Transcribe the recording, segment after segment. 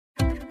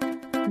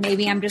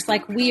Maybe I'm just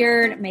like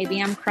weird.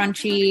 Maybe I'm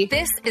crunchy.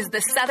 This is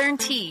The Southern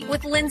Tea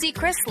with Lindsay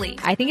Chrisley.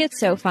 I think it's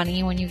so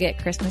funny when you get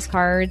Christmas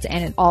cards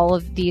and all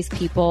of these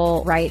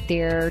people write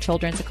their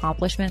children's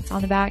accomplishments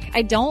on the back.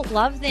 I don't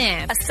love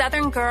them. A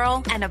Southern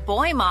girl and a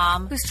boy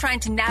mom who's trying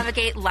to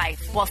navigate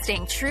life while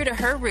staying true to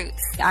her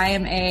roots. I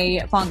am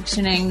a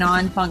functioning,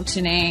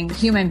 non-functioning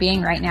human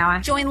being right now.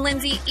 Join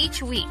Lindsay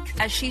each week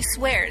as she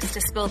swears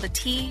to spill the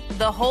tea,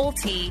 the whole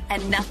tea,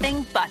 and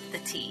nothing but the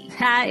tea.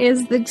 That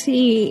is the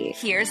tea.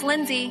 Here's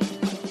Lindsay.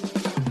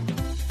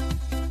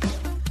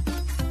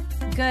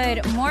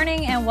 Good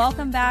morning and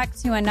welcome back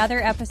to another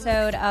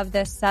episode of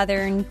The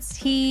Southern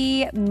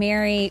Tea.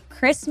 Merry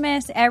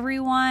Christmas,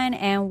 everyone,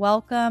 and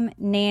welcome,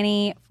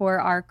 Nannie, for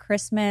our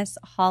Christmas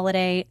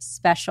holiday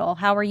special.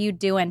 How are you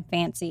doing,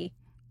 Fancy?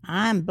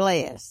 I'm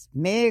blessed.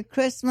 Merry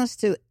Christmas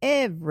to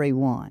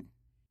everyone.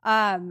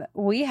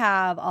 We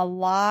have a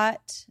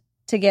lot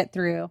to get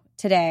through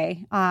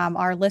today.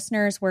 Our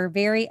listeners were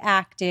very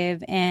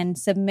active in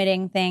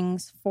submitting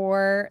things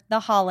for the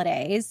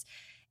holidays.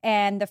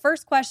 And the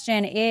first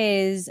question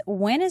is,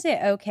 when is it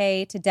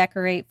okay to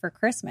decorate for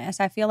Christmas?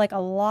 I feel like a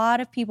lot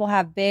of people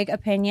have big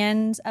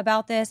opinions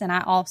about this, and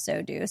I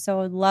also do.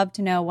 So I'd love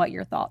to know what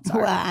your thoughts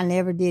are. Well, I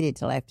never did it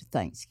till after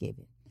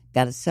Thanksgiving.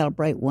 Got to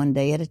celebrate one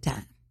day at a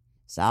time.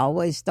 So I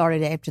always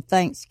started after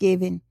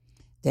Thanksgiving.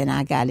 Then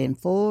I got in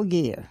full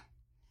gear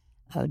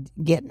of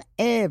getting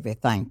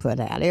everything put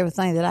out,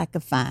 everything that I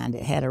could find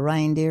that had a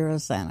reindeer or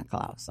Santa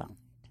Claus on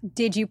it.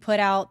 Did you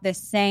put out the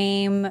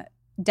same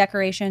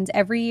decorations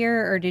every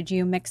year, or did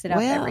you mix it up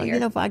every year?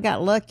 Well, if I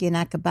got lucky and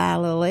I could buy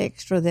a little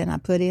extra, then I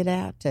put it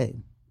out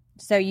too.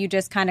 So you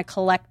just kind of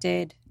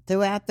collected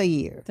throughout the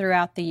year.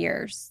 Throughout the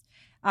years.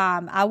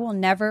 I will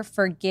never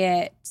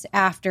forget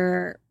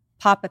after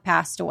Papa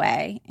passed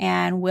away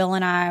and Will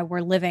and I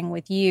were living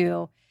with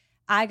you,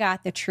 I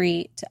got the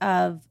treat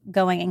of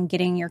going and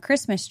getting your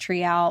Christmas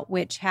tree out,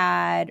 which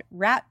had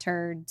rat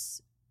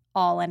turds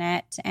all in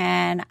it.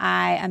 And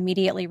I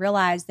immediately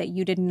realized that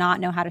you did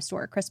not know how to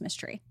store a Christmas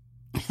tree.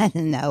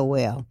 No,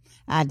 well,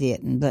 I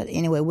didn't. But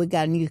anyway, we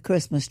got a new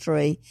Christmas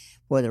tree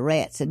where the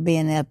rats had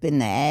been up in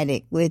the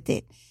attic with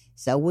it.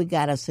 So we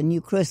got us a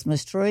new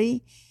Christmas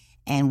tree,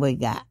 and we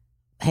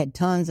had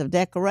tons of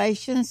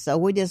decorations. So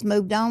we just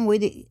moved on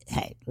with it.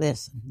 Hey,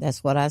 listen,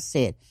 that's what I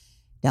said.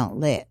 Don't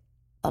let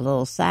a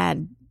little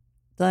side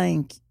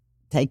thing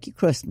take your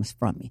Christmas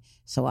from you.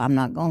 So I'm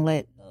not going to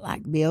let,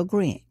 like Bill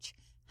Grinch.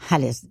 I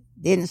just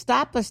didn't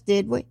stop us,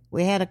 did we?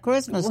 We had a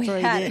Christmas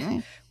tree, didn't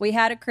we? We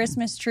had a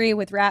Christmas tree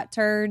with rat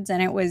turds,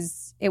 and it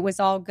was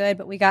all good,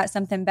 but we got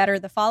something better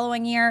the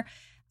following year.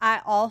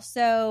 I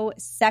also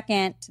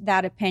second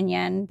that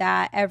opinion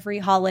that every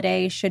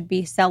holiday should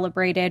be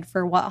celebrated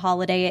for what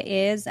holiday it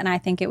is, and I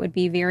think it would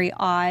be very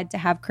odd to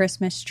have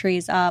Christmas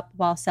trees up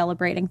while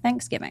celebrating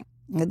Thanksgiving.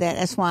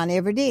 That's why I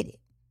never did it.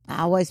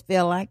 I always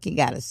feel like you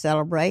got to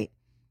celebrate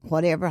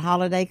whatever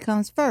holiday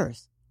comes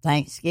first.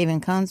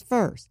 Thanksgiving comes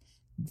first.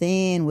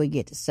 Then we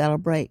get to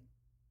celebrate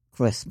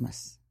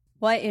Christmas.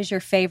 What is your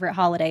favorite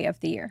holiday of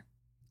the year?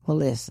 Well,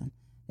 listen,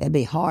 it'd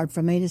be hard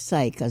for me to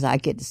say because I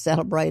get to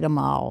celebrate them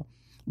all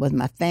with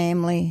my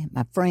family,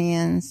 my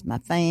friends, my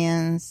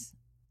fans,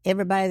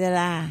 everybody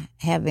that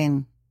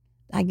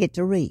I get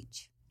to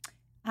reach.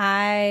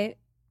 I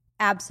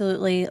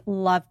absolutely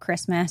love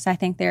Christmas. I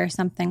think there's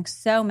something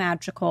so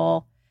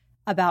magical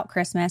about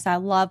Christmas. I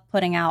love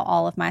putting out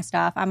all of my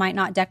stuff. I might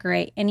not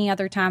decorate any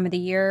other time of the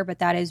year, but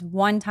that is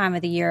one time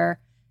of the year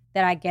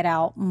that I get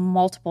out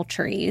multiple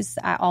trees.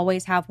 I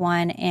always have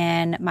one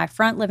in my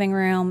front living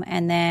room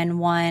and then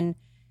one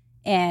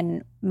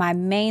in my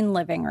main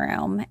living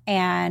room.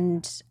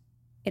 And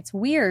it's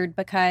weird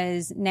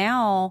because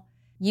now,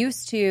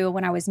 used to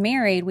when I was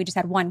married, we just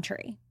had one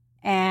tree.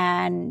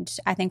 And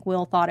I think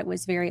Will thought it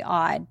was very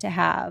odd to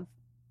have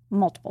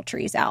multiple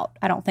trees out.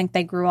 I don't think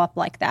they grew up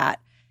like that.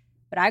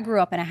 But I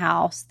grew up in a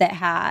house that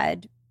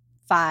had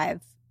 5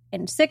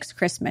 and 6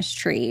 Christmas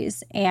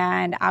trees.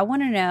 And I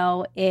want to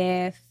know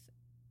if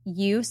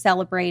you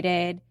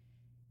celebrated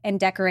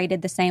and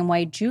decorated the same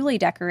way Julie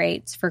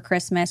decorates for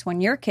Christmas when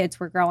your kids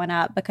were growing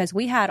up, because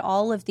we had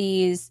all of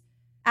these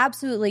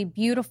absolutely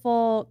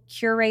beautiful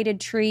curated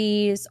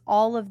trees.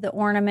 All of the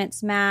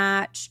ornaments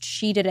matched.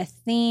 She did a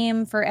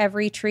theme for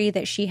every tree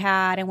that she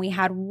had. And we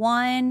had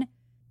one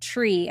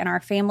tree in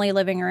our family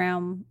living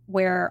room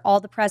where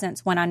all the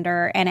presents went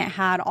under, and it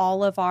had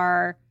all of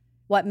our,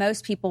 what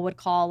most people would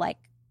call like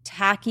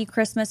tacky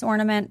Christmas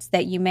ornaments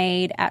that you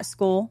made at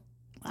school.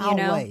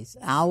 I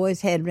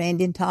always had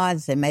Randy and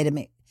Todd's. They made them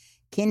at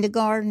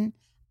kindergarten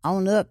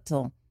on up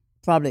till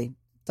probably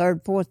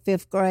 3rd, 4th,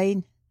 5th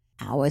grade.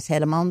 I always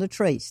had them on the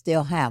tree,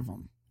 still have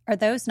them. Are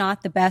those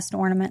not the best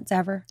ornaments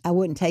ever? I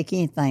wouldn't take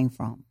anything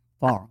from them.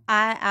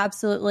 I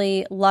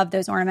absolutely love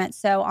those ornaments.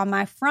 So on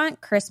my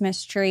front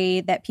Christmas tree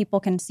that people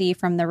can see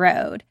from the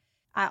road,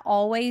 I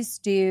always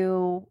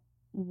do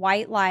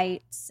white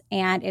lights,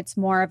 and it's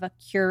more of a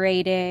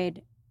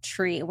curated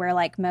tree where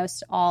like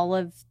most all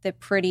of the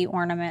pretty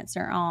ornaments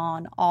are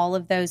on. All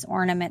of those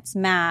ornaments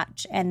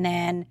match. And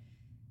then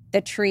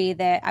the tree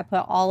that I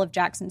put all of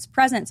Jackson's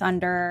presents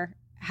under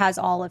has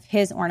all of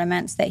his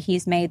ornaments that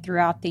he's made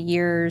throughout the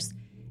years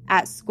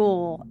at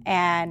school.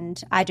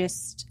 And I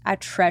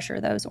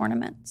treasure those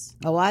ornaments.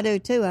 Oh, I do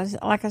too.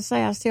 Like I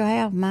say, I still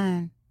have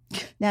mine.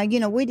 Now,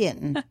 we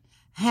didn't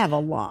have a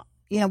lot.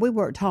 We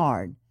worked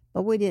hard,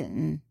 but we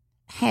didn't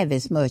have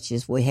as much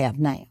as we have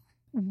now.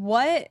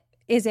 What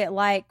is it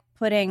like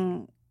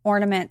putting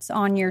ornaments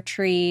on your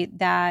tree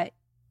that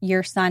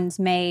your sons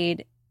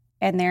made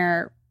and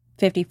they're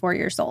 54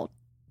 years old?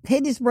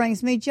 It just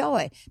brings me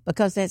joy,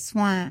 because that's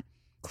why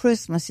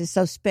Christmas is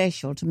so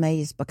special to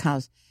me, is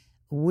because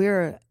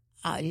we're,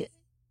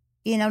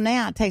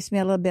 now it takes me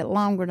a little bit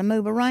longer to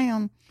move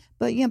around.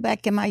 But,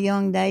 back in my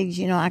young days,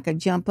 I could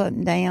jump up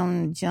and down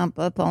and jump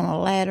up on a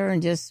ladder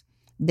and just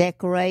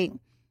decorate.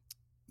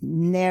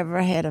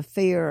 Never had a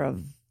fear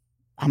of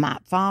I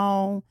might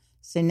fall.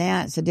 So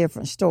now it's a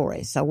different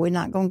story. So we're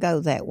not going to go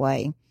that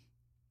way.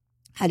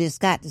 I just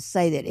got to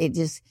say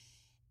that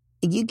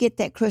you get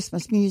that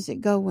Christmas music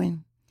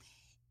going,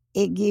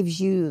 it gives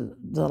you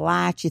the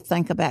light. You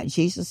think about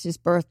Jesus'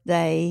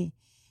 birthday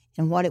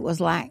and what it was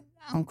like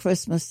on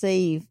Christmas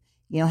Eve.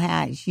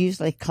 How it's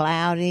usually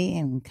cloudy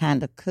and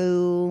kind of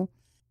cool.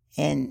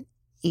 And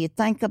you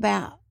think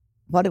about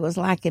what it was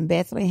like in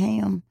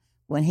Bethlehem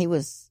when he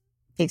was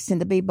fixing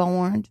to be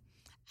born.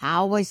 I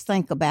always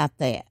think about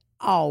that.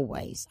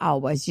 Always,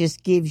 always.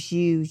 Just gives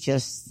you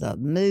just the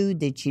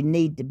mood that you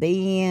need to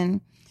be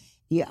in.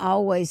 You're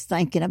always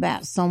thinking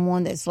about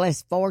someone that's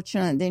less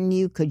fortunate than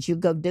you. Could you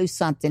go do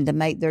something to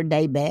make their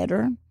day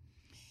better?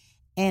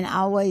 And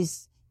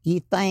always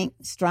you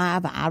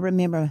strive. I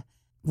remember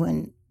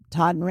when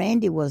Todd and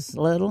Randy was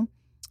little,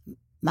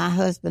 my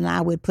husband and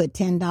I would put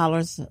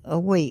 $10 a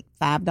week,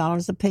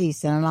 $5 a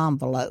piece in an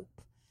envelope.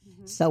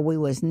 Mm-hmm. So we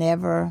was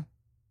never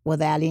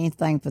without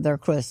anything for their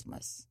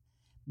Christmas,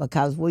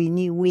 because we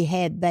knew we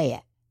had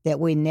that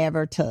we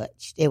never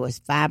touched. It was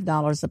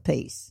 $5 a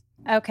piece.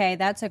 Okay,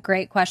 that's a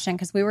great question,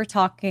 because we were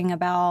talking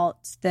about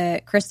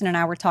Kristen and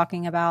I were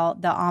talking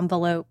about the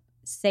envelope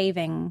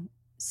saving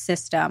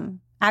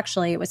system.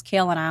 Actually, it was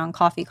Kale and I on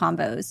Coffee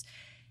Convos.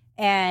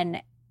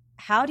 And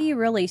how do you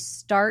really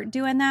start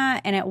doing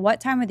that? And at what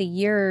time of the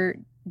year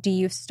do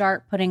you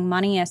start putting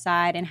money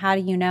aside? And how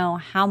do you know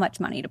how much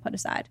money to put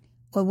aside?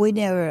 Well, we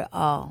never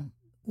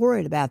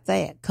worried about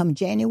that. Come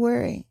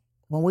January,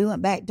 when we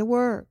went back to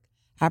work,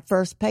 our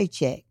first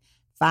paycheck,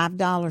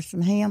 $5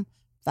 from him,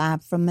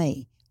 $5 from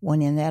me,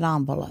 went in that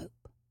envelope.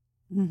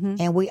 Mm-hmm.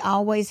 And we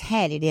always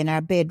had it in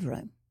our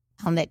bedroom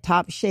on that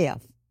top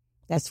shelf.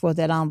 That's where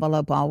that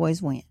envelope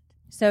always went.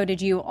 So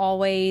did you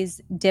always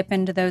dip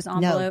into those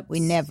envelopes? No, we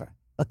never,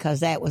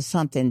 because that was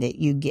something that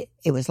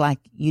it was like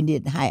you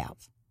didn't have.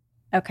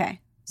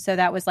 Okay. So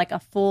that was like a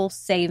full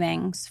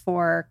savings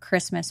for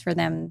Christmas for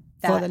them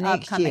for the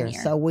next year.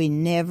 So we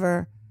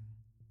never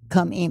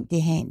come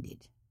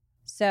empty-handed.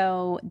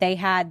 So they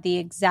had the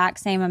exact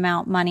same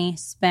amount money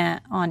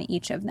spent on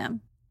each of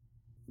them.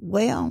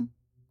 Well,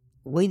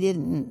 we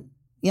didn't,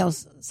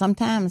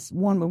 sometimes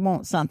one would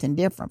want something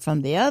different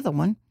from the other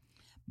one,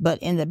 but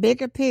in the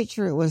bigger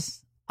picture, it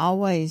was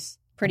always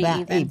pretty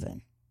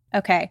even.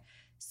 Okay.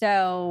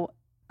 So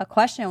a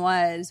question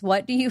was,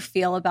 what do you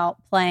feel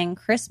about playing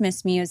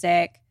Christmas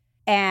music?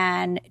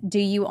 And do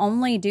you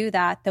only do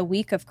that the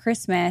week of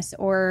Christmas,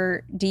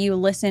 or do you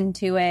listen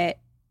to it,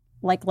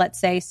 like, let's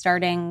say,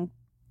 starting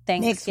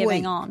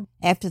Thanksgiving on?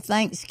 After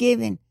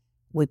Thanksgiving,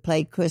 we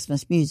play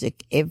Christmas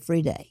music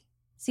every day.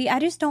 See, I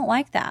just don't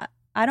like that.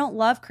 I don't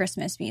love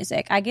Christmas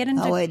music. I get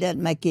into... Oh, it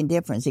doesn't make any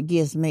difference. It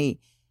gives me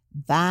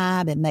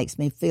vibe. It makes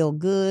me feel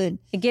good.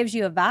 It gives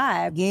you a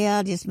vibe. Yeah,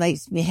 it just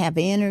makes me have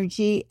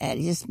energy.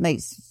 It just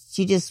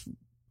makes...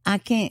 I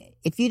can't...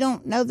 If you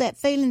don't know that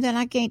feeling, then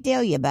I can't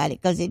tell you about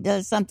it, because it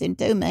does something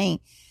to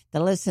me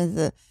to listen to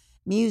the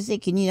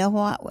music, and you know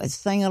what?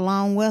 Sing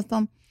along with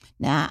them.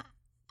 Now,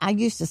 I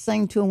used to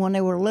sing to them when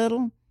they were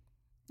little,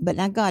 but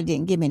now God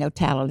didn't give me no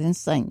talent in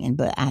singing,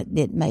 but it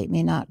didn't make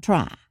me not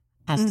try.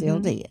 I still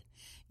did.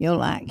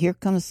 Like, Here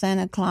Comes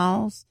Santa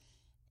Claus,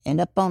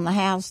 and Up on the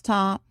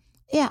Housetop.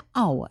 Yeah,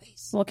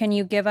 always. Well, can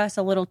you give us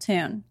a little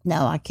tune?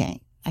 No, I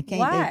can't. I can't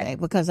Why? do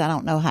that, because I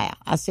don't know how.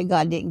 I said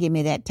God didn't give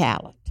me that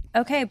talent.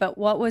 Okay, but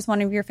what was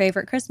one of your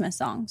favorite Christmas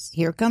songs?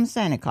 Here Comes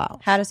Santa Claus.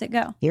 How does it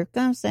go? Here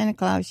comes Santa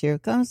Claus, here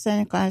comes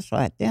Santa Claus,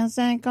 right down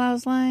Santa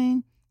Claus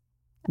Lane.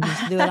 I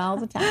used to do it all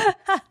the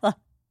time.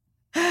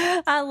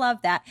 I love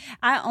that.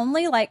 I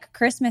only like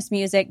Christmas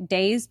music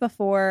days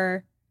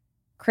before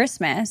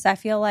Christmas. I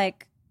feel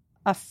like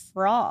a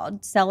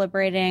fraud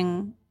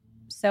celebrating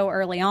so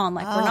early on.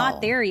 Like, we're not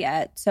there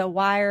yet. So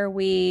why are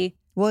we?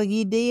 Well,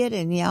 you did,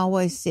 and you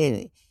always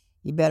said,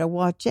 you better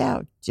watch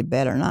out. You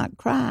better not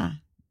cry.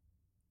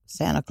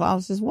 Santa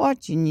Claus is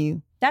watching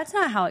you. That's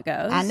not how it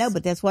goes. I know,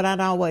 but that's what I'd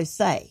always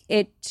say.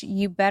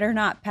 You better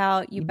not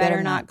pout. You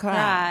better not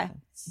cry.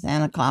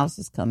 Santa Claus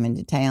is coming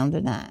to town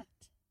tonight.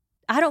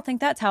 I don't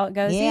think that's how it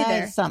goes either.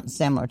 Yeah, it's something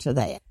similar to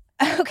that.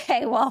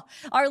 Okay, well,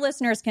 our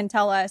listeners can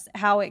tell us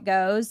how it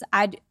goes.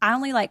 I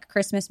only like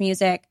Christmas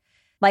music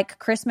like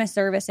Christmas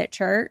service at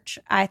church.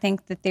 I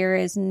think that there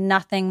is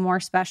nothing more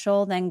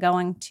special than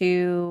going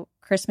to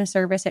Christmas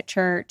service at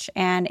church.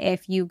 And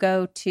if you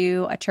go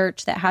to a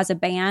church that has a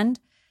band,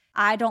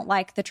 I don't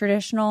like the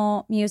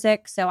traditional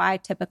music, so I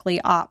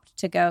typically opt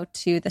to go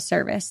to the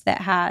service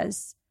that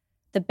has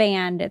the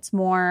band. It's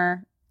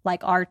more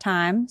like our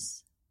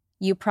times.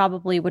 You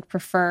probably would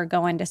prefer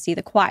going to see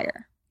the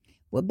choir.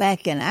 Well,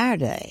 back in our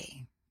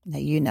day,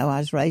 now, I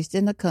was raised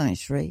in the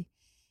country,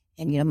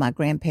 and, my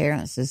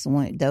grandparents is the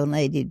one that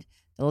donated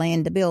the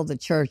land to build the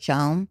church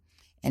on,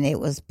 and it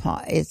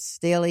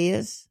still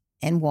is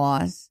and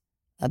was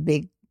a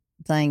big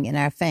thing in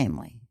our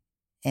family.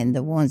 And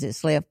the ones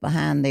that's left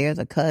behind there,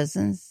 the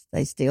cousins,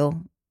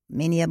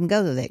 many of them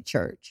go to that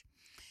church.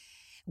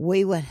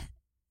 We would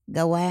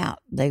go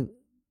out. The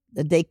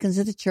deacons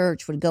of the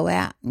church would go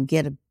out and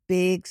get a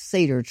big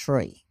cedar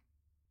tree.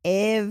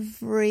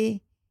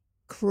 Every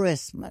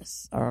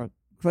Christmas or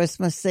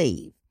Christmas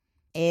Eve,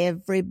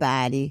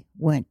 everybody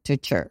went to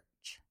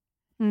church.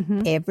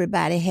 Mm-hmm.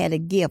 Everybody had a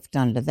gift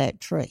under that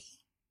tree.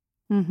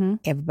 Mm-hmm.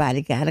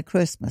 Everybody got a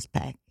Christmas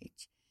package.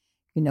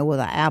 With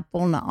an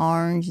apple and an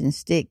orange and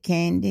stick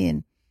candy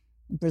and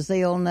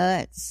Brazil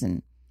nuts.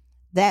 And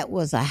that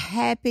was a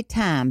happy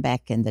time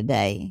back in the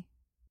day.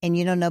 And,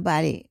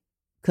 nobody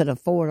could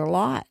afford a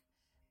lot.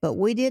 But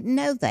we didn't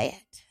know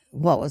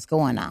what was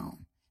going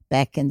on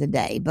back in the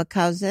day,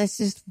 because that's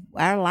just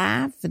our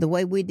life, the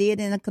way we did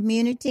in a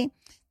community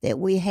that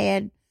we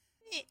had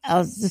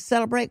to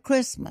celebrate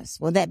Christmas.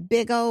 Well, that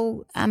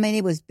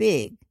it was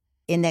big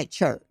in that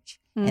church.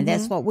 Mm-hmm. And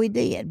that's what we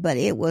did. But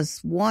it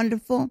was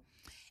wonderful.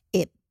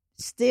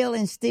 Still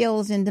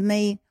instills into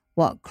me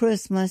what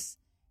Christmas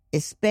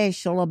is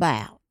special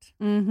about,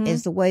 mm-hmm.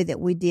 is the way that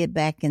we did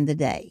back in the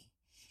day.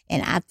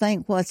 And I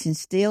think what's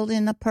instilled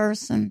in a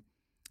person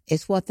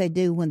is what they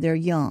do when they're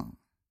young.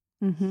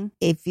 Mm-hmm.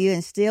 If you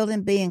instilled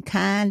in being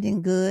kind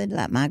and good,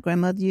 like my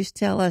grandmother used to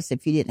tell us,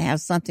 if you didn't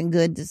have something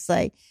good to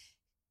say,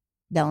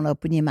 don't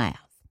open your mouth.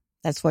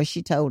 That's what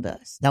she told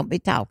us. Don't be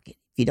talking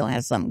if you don't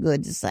have something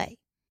good to say.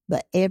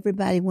 But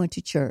everybody went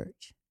to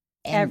church.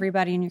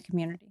 Everybody in your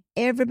community.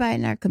 Everybody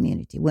in our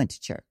community went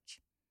to church.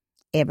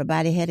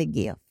 Everybody had a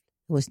gift.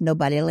 There was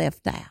nobody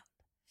left out.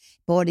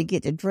 Boy, to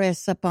get to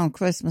dress up on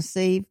Christmas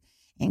Eve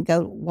and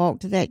go walk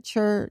to that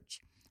church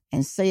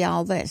and see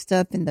all that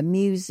stuff in the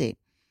music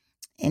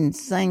and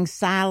sing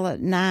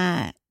Silent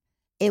Night.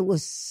 It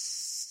was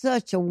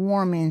such a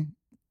warming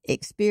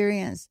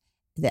experience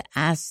that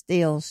I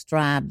still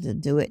strive to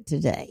do it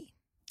today.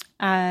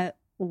 I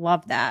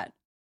love that.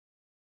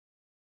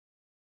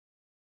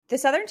 The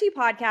Southern Tea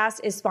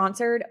Podcast is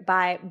sponsored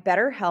by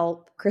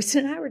BetterHelp.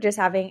 Kristen and I were just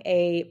having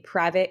a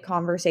private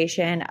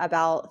conversation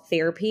about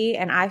therapy,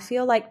 and I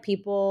feel like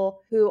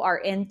people who are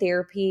in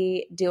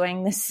therapy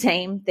doing the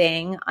same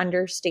thing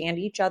understand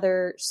each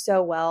other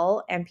so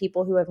well, and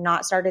people who have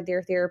not started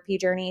their therapy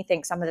journey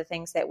think some of the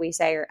things that we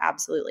say are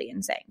absolutely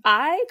insane.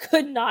 I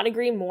could not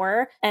agree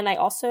more, and I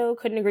also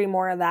couldn't agree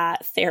more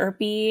that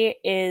therapy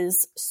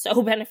is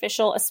so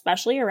beneficial,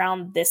 especially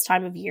around this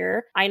time of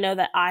year. I know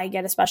that I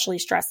get especially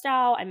stressed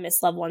out. I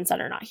miss loved ones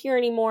that are not here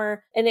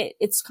anymore. And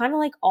it's kind of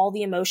like all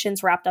the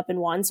emotions wrapped up in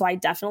one. So I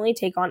definitely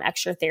take on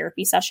extra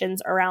therapy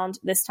sessions around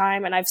this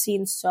time. And I've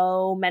seen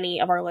so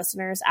many of our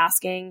listeners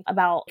asking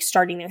about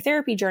starting their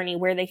therapy journey,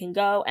 where they can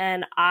go.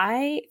 And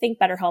I think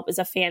BetterHelp is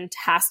a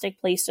fantastic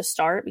place to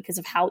start because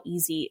of how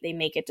easy they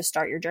make it to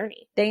start your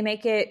journey. They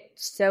make it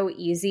so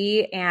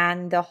easy.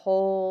 And the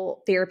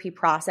whole therapy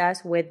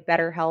process with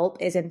BetterHelp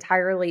is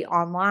entirely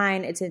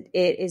online. It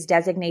is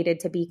designated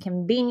to be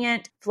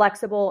convenient,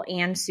 flexible,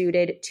 and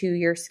suited to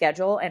your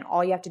schedule. And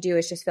all you have to do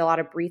is just fill out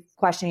a brief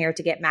questionnaire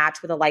to get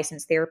matched with a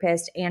licensed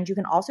therapist. And you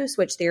can also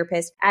switch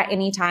therapists at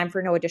any time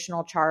for no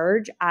additional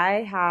charge.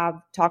 I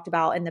have talked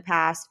about in the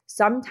past,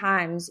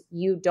 sometimes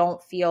you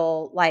don't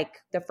feel like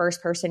the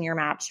first person you're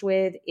matched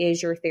with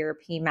is your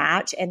therapy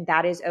match. And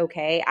that is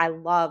okay. I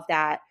love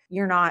that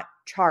you're not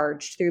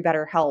charged through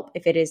BetterHelp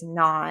if it is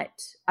not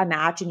a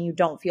match and you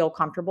don't feel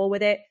comfortable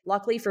with it.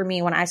 Luckily for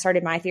me, when I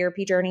started my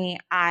therapy journey,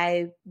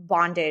 I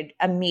bonded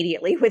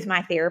immediately with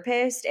my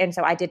therapist. And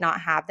so I did not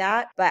have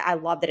that, but I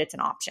love that it's an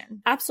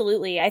option.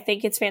 Absolutely. I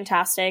think it's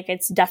fantastic.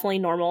 It's definitely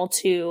normal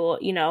to,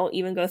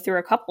 even go through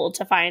a couple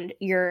to find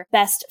your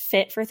best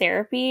fit for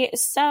therapy.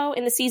 So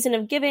in the season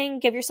of giving,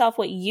 give yourself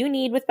what you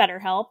need with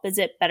BetterHelp.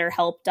 Visit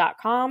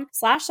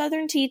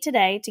betterhelp.com/Southern Tea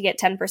today to get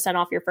 10%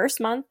 off your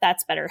first month.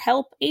 That's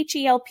BetterHelp,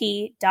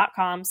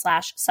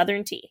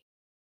 HELP.com/Southern Tea.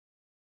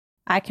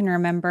 I can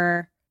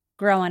remember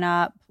growing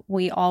up,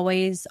 we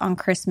always on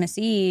Christmas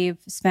Eve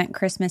spent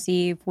Christmas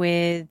Eve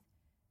with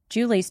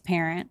Julie's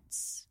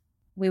parents.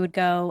 We would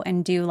go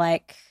and do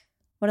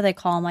what do they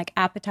call them? Like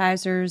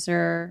appetizers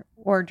or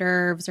hors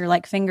d'oeuvres or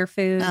like finger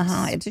foods,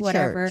 it's a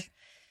whatever. Church.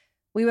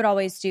 We would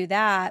always do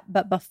that.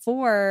 But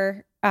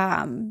before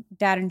Dad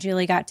and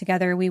Julie got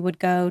together, we would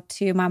go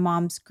to my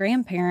mom's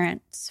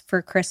grandparents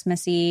for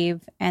Christmas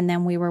Eve. And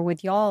then we were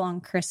with y'all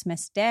on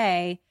Christmas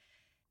Day.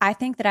 I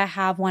think that I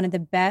have one of the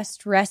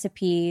best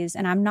recipes,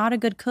 and I'm not a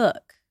good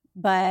cook,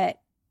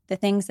 but the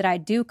things that I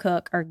do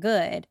cook are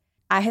good,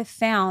 I have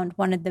found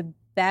one of the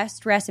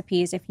best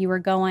recipes if you were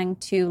going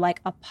to like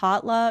a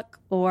potluck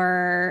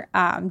or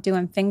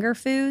doing finger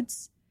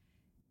foods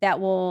that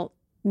will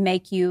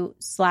make you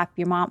slap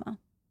your mama.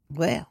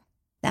 Well,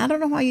 I don't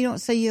know why you don't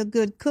say you're a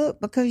good cook,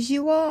 because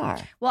you are.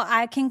 Well,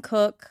 I can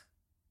cook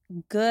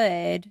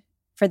good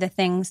for the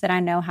things that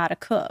I know how to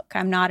cook.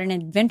 I'm not an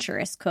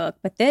adventurous cook,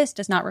 but this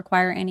does not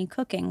require any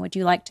cooking. Would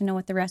you like to know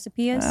what the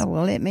recipe is? Oh,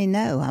 well, let me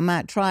know. I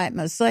might try it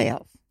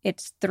myself.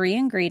 It's 3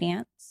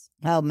 ingredients.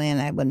 Oh, man,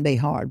 that wouldn't be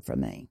hard for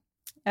me.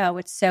 Oh,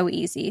 it's so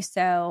easy.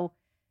 So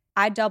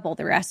I double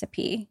the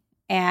recipe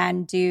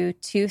and do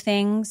 2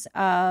 things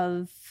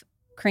of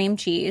cream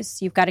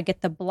cheese. You've got to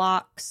get the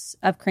blocks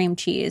of cream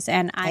cheese.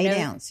 And I 8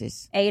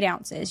 ounces. 8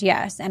 ounces,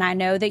 yes. And I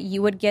know that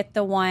you would get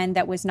the one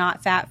that was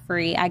not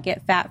fat-free. I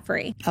get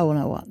fat-free. Oh,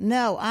 no.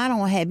 No, I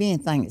don't have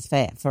anything that's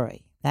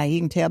fat-free. Now, you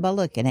can tell by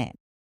looking at it.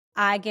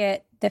 I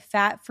get the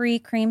fat-free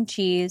cream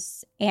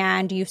cheese,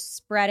 and you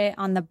spread it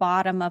on the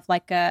bottom of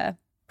like a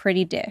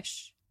pretty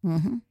dish.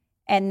 Mm-hmm.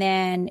 And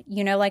then,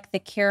 you know, like the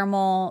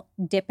caramel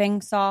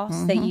dipping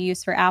sauce that you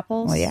use for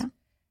apples? Oh, yeah.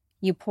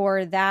 You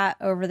pour that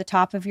over the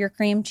top of your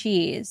cream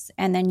cheese,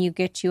 and then you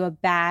get you a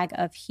bag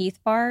of Heath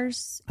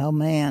bars. Oh,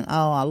 man.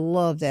 Oh, I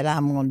love that.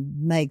 I'm going to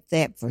make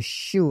that for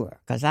sure,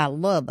 because I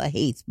love a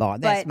Heath bar.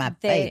 That's my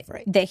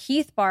favorite. The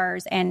Heath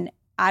bars, and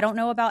I don't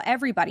know about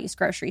everybody's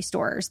grocery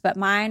stores, but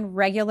mine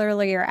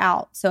regularly are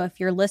out. So if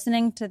you're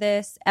listening to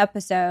this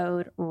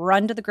episode,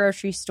 run to the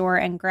grocery store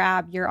and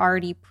grab your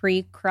already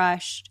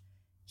pre-crushed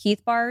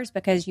Heath bars,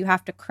 because you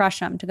have to crush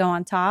them to go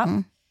on top.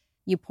 Mm.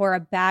 You pour a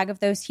bag of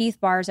those Heath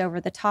bars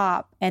over the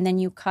top, and then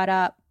you cut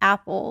up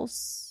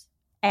apples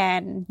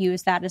and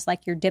use that as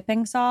like your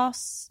dipping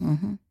sauce.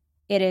 Mm-hmm.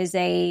 It is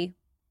a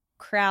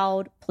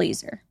crowd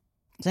pleaser.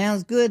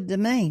 Sounds good to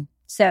me.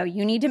 So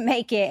you need to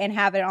make it and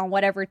have it on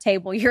whatever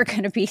table you're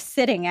going to be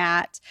sitting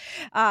at.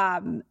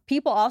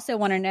 People also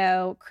want to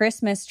know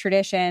Christmas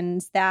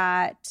traditions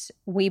that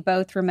we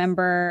both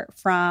remember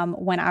from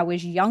when I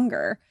was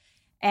younger.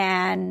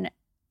 And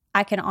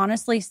I can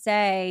honestly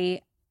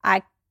say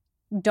I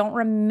don't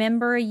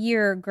remember a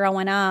year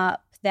growing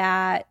up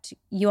that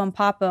you and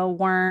Papa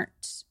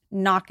weren't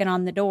knocking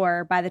on the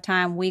door by the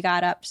time we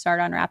got up to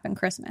start unwrapping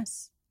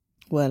Christmas.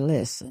 Well,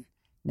 listen,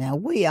 now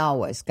we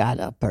always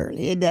got up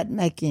early. It doesn't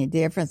make any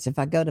difference if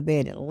I go to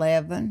bed at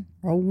 11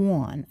 or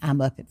 1,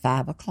 I'm up at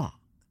 5 o'clock,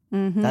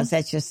 because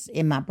that's just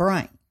in my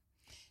brain.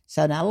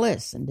 So now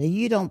listen,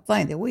 you don't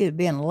think that we had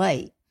been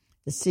late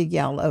to see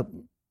y'all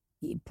open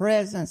your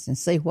presents and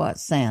see what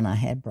Santa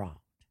had brought?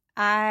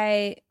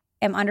 I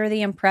am under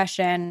the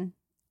impression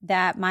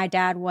that my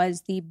dad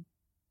was the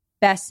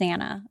best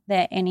Santa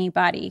that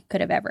anybody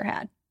could have ever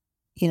had.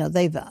 You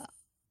know,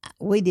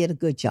 we did a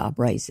good job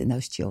raising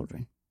those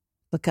children,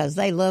 because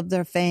they loved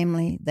their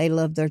family, they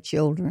loved their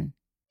children,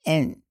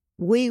 and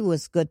we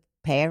was good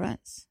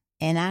parents.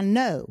 And I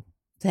know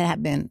that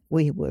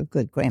we were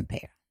good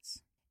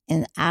grandparents,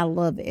 and I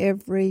love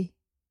every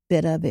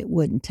bit of it.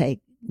 Wouldn't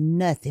take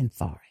nothing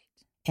for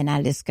it, and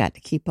I just got to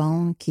keep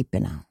on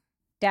keeping on.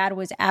 Dad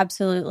was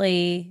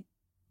absolutely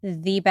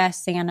the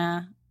best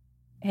Santa,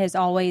 has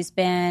always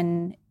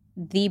been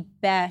the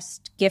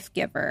best gift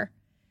giver.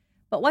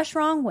 But what's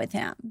wrong with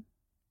him?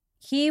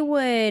 He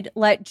would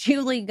let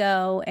Julie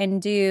go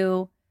and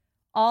do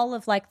all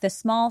of like the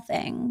small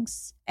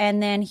things,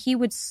 and then he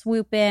would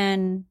swoop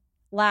in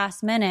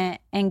last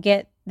minute and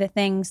get the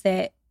things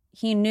that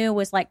he knew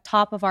was like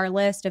top of our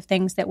list of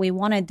things that we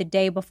wanted the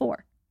day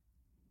before.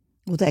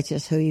 Well, that's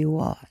just who he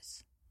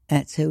was.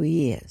 That's who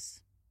he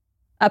is.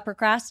 A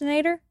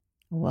procrastinator?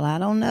 Well, I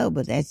don't know,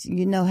 but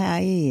you know how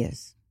he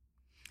is.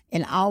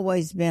 And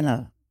always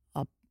been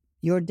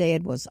your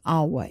dad was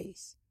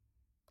always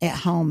at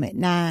home at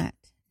night,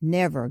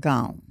 never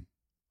gone,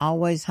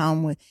 always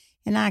home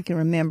and I can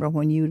remember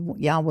when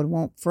y'all would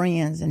want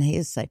friends, and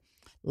he'd say,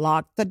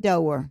 lock the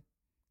door.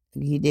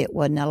 You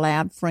wasn't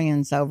allowed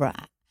friends over.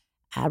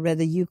 I'd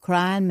rather you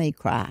cry and me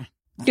cry.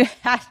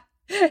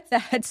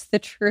 That's the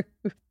truth.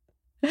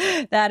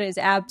 That is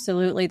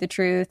absolutely the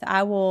truth.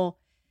 I will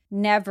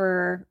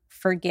never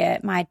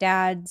forget my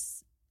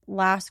dad's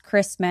last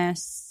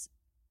Christmas,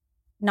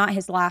 not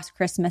his last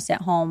Christmas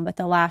at home, but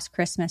the last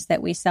Christmas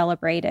that we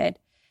celebrated.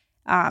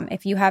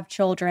 If you have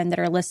children that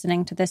are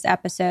listening to this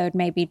episode,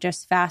 maybe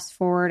just fast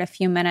forward a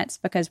few minutes,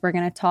 because we're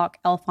going to talk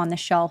Elf on the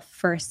Shelf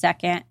for a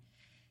second.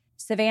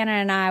 Savannah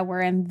and I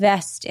were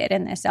invested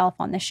in this Elf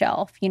on the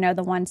Shelf, you know,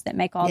 the ones that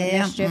make all the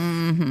mischief.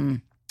 Mm-hmm.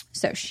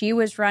 So she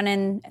was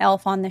running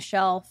Elf on the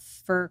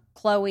Shelf for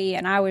Chloe,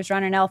 and I was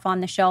running Elf on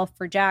the Shelf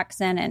for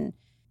Jackson, and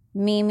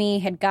Mimi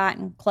had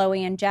gotten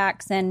Chloe and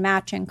Jackson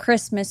matching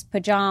Christmas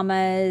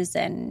pajamas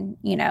and,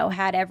 you know,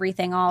 had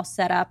everything all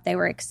set up. They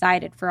were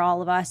excited for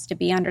all of us to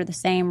be under the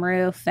same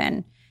roof.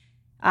 And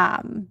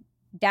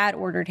Dad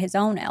ordered his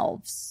own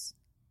elves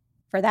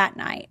for that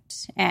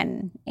night,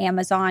 and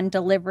Amazon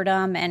delivered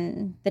them.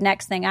 And the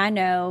next thing I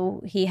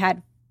know, he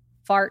had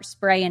fart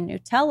spray and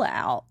Nutella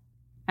out.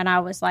 And I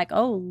was like,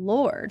 oh,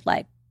 Lord,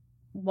 like,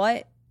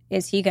 what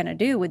is he going to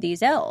do with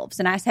these elves?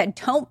 And I said,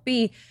 don't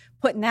be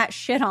putting that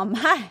shit on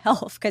my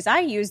elf because I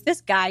use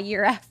this guy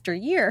year after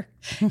year.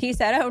 He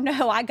said, oh,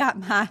 no, I got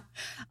my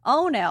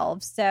own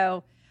elves.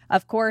 So,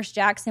 of course,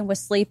 Jackson was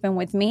sleeping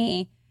with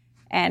me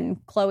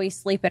and Chloe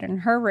sleeping in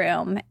her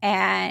room.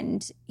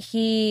 And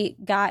he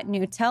got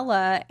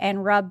Nutella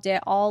and rubbed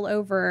it all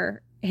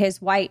over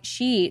his white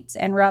sheets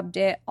and rubbed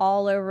it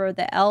all over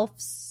the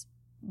elf's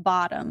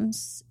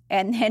bottoms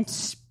and then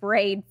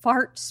sprayed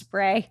fart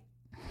spray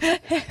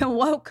and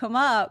woke him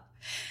up.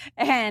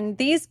 And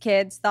these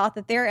kids thought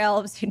that their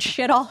elves had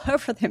shit all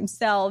over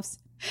themselves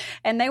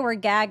and they were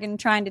gagging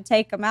trying to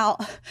take them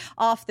out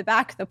off the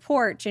back of the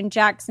porch. And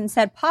Jackson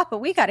said, Papa,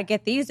 we got to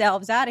get these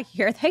elves out of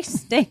here. They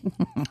stink.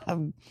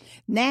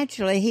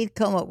 Naturally, he'd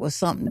come up with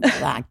something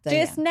like that.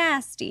 Just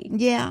nasty.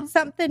 Yeah.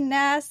 Something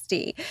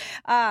nasty.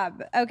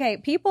 Okay,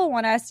 people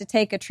want us to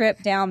take a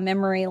trip down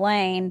memory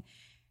lane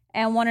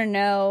and want to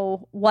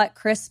know what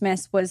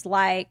Christmas was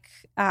like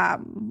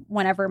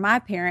whenever my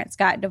parents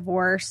got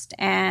divorced.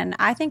 And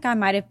I think I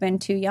might have been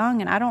too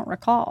young, and I don't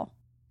recall.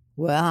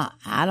 Well,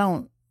 I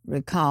don't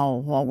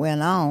recall what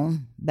went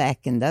on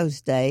back in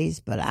those days,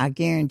 but I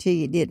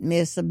guarantee you didn't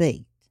miss a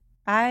beat.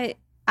 I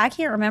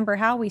can't remember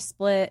how we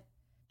split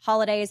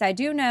holidays. I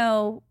do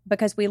know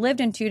because we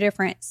lived in two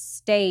different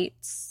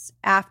states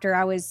after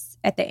I was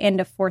at the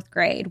end of fourth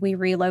grade. We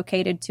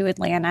relocated to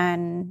Atlanta,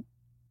 and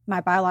my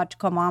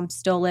biological mom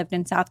still lived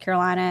in South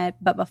Carolina.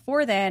 But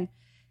before then,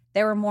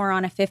 they were more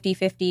on a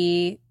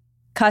 50-50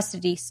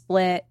 custody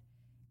split.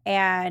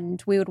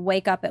 And we would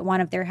wake up at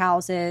one of their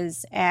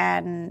houses.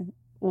 And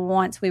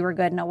once we were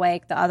good and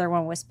awake, the other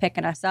one was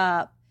picking us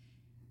up.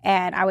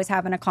 And I was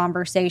having a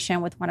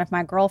conversation with one of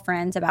my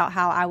girlfriends about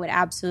how I would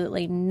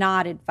absolutely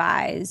not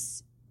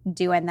advise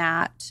doing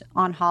that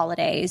on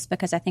holidays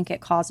because I think it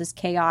causes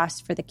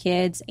chaos for the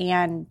kids.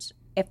 And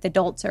if the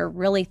adults are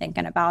really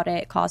thinking about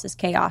it, it causes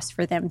chaos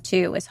for them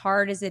too. As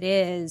hard as it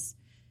is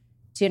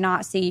to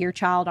not see your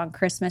child on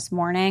Christmas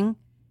morning,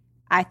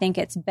 I think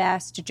it's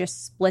best to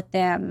just split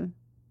them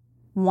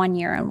 1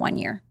 year and 1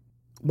 year.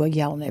 Well,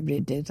 y'all never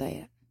did do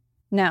that.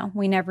 No,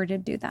 we never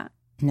did do that.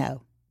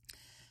 No,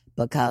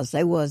 because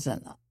there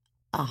wasn't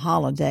a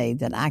holiday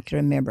that I can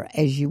remember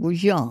as you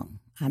was young.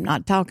 I'm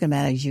not talking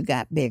about as you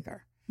got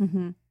bigger.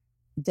 Mm-hmm.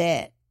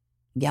 That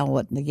y'all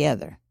wasn't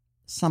together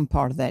some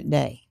part of that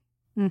day.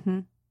 Mm-hmm.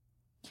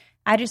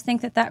 I just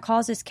think that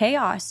causes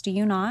chaos. Do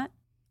you not?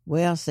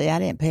 Well, see, I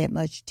didn't pay it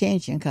much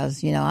attention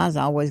because, I was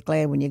always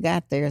glad when you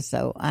got there,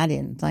 so I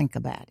didn't think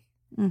about it.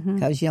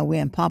 Because, we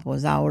and Papa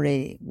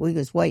we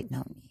was waiting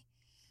on you.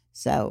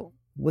 So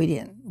we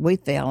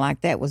felt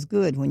like that was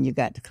good when you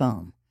got to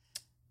come.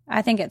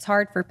 I think it's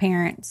hard for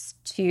parents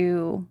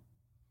to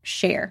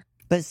share.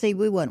 But see,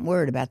 we wasn't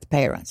worried about the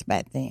parents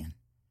back then.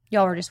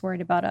 Y'all were just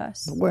worried about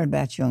us. But worried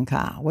about you and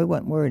Kyle. We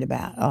wasn't worried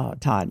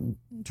about Todd and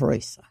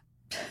Teresa.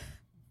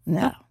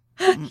 No.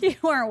 You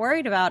weren't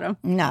worried about them.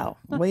 No.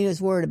 We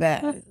was worried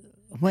about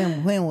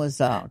when was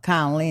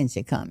Kyle and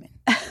Lindsay coming.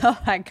 Oh,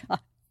 my God.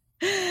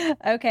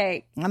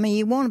 Okay. I mean,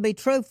 you want to be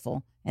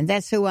truthful, and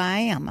that's who I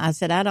am. I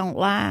said, I don't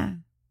lie.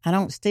 I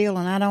don't steal,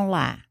 and I don't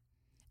lie.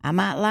 I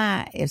might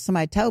lie if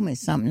somebody told me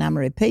something, I'm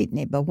repeating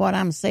it. But what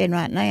I'm saying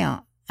right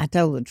now, I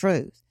told the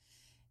truth.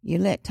 You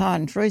let Todd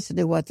and Teresa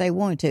do what they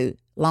want to. As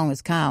long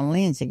as Kyle and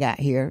Lindsay got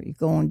here, you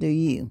go and do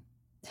you.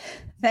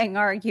 They can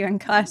argue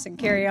and cuss and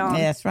carry on.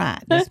 That's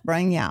right. Just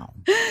bring y'all.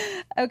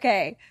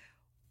 Okay.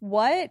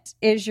 What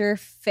is your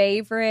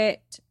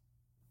favorite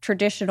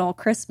traditional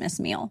Christmas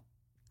meal?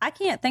 I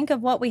can't think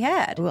of what we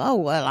had. Oh,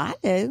 well, I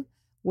do.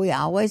 We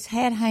always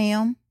had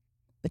ham,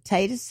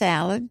 potato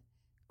salad,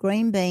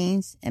 green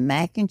beans, and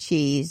mac and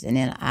cheese. And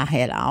then I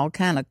had all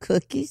kind of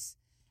cookies.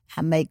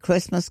 I made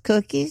Christmas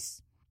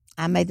cookies.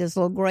 I made those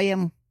little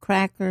graham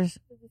crackers.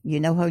 You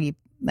know how you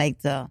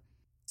make the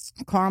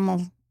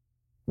caramel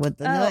with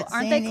the nuts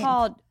aren't in they it?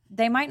 called,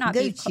 they might not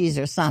Gucci's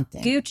or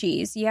something.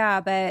 Gucci's,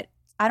 yeah, but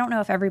I don't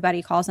know if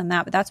everybody calls them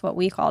that, but that's what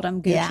we called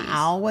them, Gucci's. Yeah, I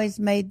always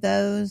made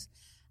those.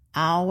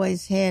 I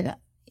always had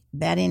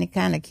about any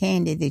kind of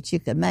candy that you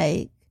could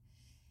make.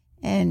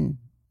 And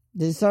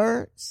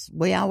desserts,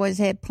 we always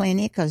had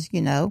plenty because,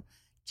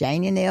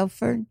 Jane and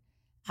Elford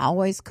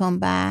always come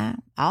by.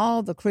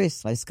 All the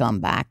Chrisleys come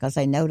by because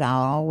they know that I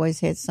always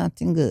had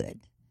something good.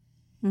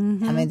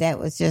 Mm-hmm. I mean, that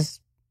was just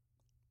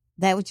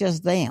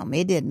them.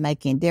 It didn't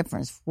make any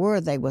difference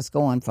where they was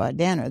going for a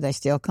dinner. They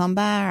still come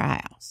by our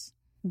house.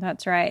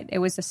 That's right. It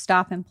was a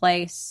stopping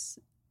place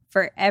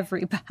for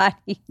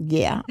everybody.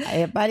 Yeah,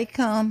 everybody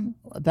come,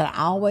 but I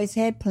always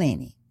had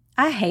plenty.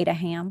 I hate a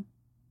ham.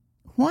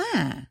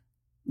 Why?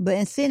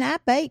 But since I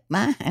baked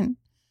mine.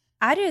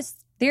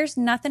 There's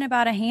nothing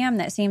about a ham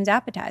that seems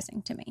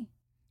appetizing to me.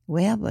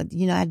 Well, but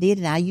I did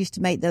it. I used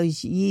to make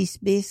those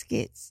yeast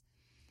biscuits.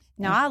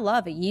 Now, I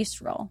love a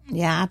yeast roll.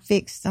 Yeah, I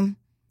fixed them.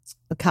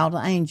 We called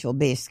them angel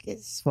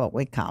biscuits, what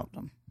we called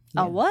them.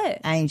 Oh, what?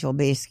 Angel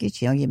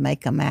biscuits. You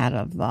make them out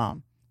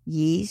of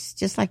yeast,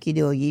 just like you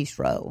do a yeast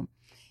roll.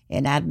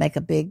 And I'd make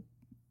a big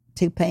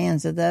 2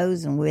 pans of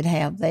those, and we'd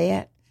have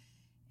that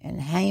and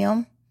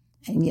ham.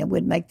 And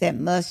we'd make that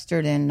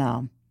mustard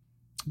and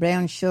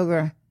brown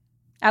sugar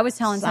I was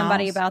telling sauce.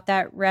 somebody about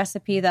that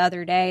recipe the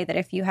other day, that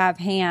if you have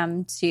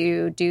ham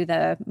to do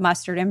the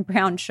mustard and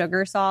brown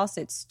sugar sauce,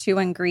 it's 2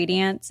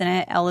 ingredients and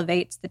it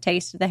elevates the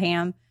taste of the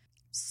ham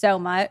so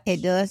much.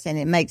 It does, and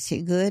it makes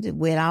it good.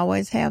 We'd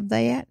always have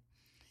that.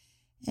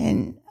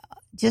 And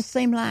just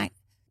seemed like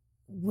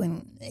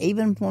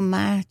even when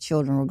my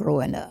children were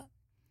growing up,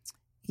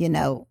 you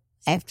know,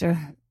 after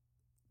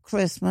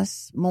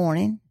Christmas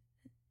morning,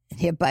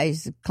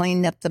 everybody's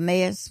cleaning up the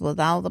mess with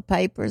all the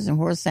papers and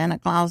where Santa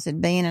Claus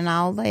had been and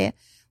all that.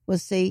 Well,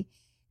 see,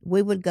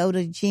 we would go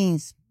to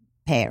Jean's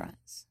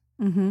parents.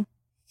 Mm-hmm.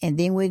 And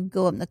then we'd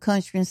go up in the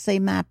country and see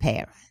my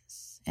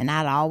parents. And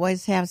I'd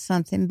always have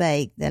something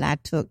baked that I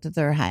took to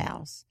their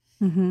house,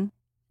 Mm-hmm.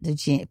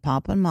 to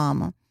Papa and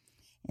Mama.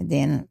 And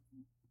then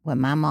when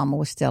my mama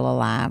was still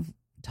alive,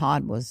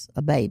 Todd was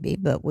a baby,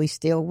 but we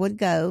still would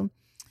go.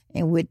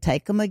 And we'd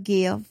take them a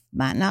gift.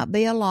 Might not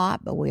be a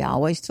lot, but we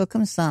always took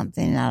them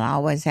something. And I'd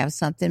always have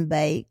something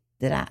baked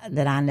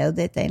that I know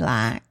that they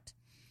liked.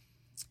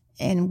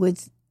 And we'd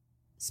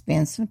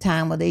spend some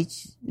time with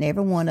each and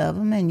every one of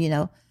them. And, you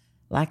know,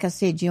 like I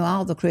said,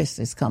 all the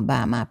Christmas come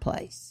by my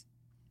place.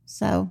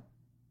 So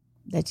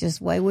that's just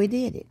the way we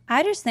did it.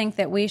 I just think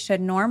that we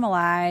should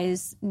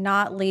normalize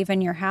not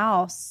leaving your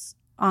house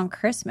on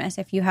Christmas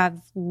if you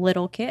have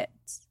little kids.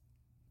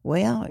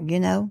 Well, you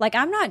know. Like,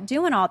 I'm not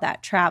doing all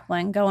that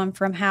traveling, going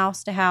from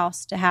house to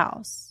house to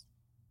house.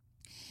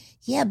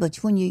 Yeah, but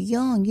when you're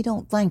young, you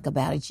don't think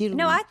about it.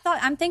 No,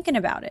 I'm thinking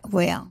about it.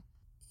 Well,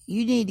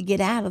 you need to get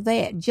out of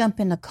that,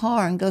 jump in the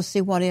car and go see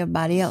what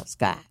everybody else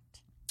got.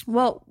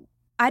 Well,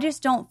 I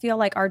just don't feel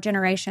like our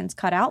generation's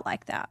cut out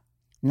like that.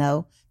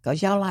 No,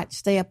 because y'all like to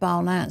stay up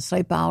all night and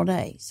sleep all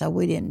day, so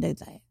we didn't do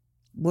that.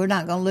 We're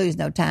not going to lose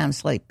no time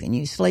sleeping.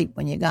 You sleep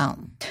when you're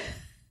gone.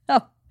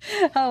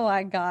 Oh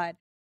my God.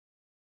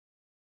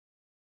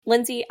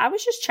 Lindsay, I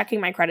was just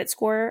checking my credit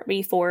score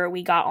before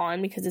we got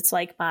on because it's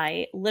like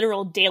my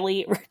literal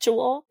daily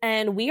ritual,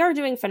 and we are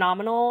doing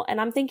phenomenal. And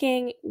I'm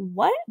thinking,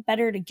 what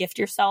better to gift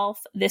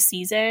yourself this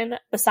season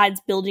besides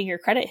building your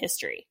credit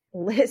history?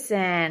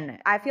 Listen,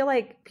 I feel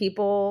like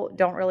people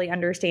don't really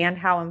understand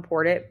how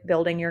important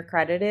building your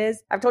credit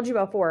is. I've told you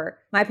before,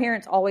 my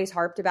parents always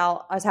harped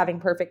about us having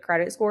perfect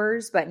credit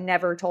scores, but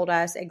never told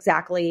us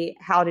exactly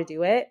how to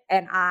do it.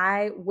 And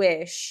I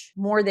wish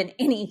more than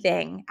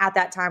anything at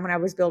that time when I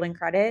was building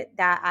credit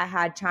that I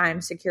had Chime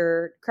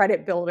Secured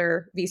Credit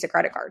Builder Visa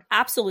credit card.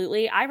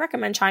 Absolutely. I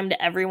recommend Chime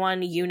to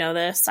everyone. You know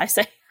this. I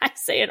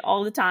say it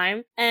all the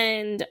time.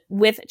 And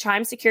with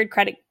Chime Secured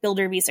Credit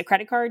Builder Visa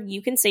credit card,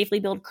 you can safely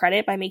build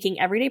credit by making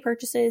everyday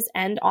purchases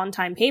and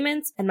on-time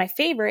payments. And my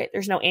favorite,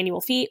 there's no annual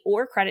fee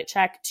or credit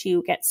check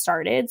to get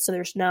started. So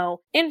there's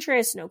no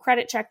interest, no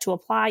credit check to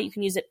apply. You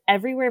can use it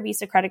everywhere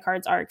Visa credit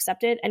cards are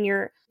accepted, and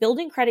you're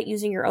building credit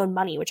using your own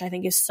money, which I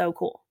think is so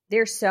cool.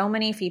 There's so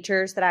many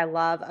features that I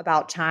love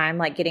about Chime,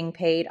 like getting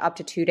paid up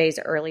to 2 days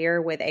earlier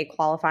with a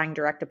qualifying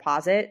direct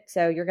deposit.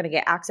 So you're going to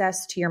get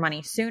access to your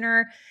money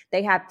sooner.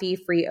 They have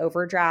fee-free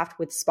overdraft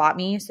with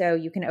SpotMe. So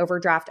you can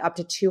overdraft up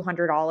to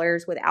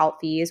 $200 without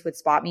fees with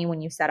SpotMe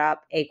when you set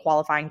up a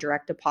qualifying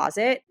direct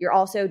deposit. You're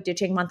also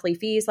ditching monthly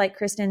fees, like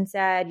Kristen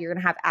said. You're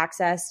going to have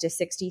access to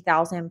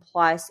 60,000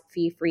 plus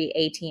fee-free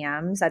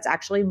ATMs. That's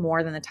actually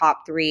more than the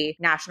top 3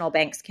 national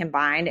banks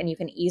combined, and you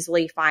can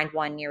easily find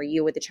one near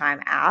you with the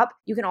Chime app.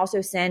 You can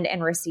also send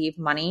and receive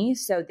money.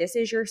 So this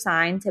is your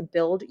sign to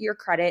build your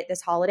credit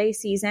this holiday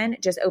season.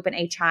 Just open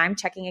a Chime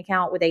checking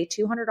account with a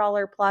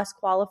 $200 plus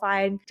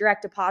qualified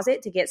direct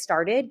deposit to get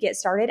started. Get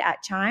started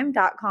at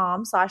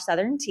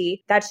chime.com/Southern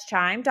Tea. That's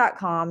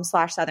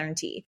chime.com/Southern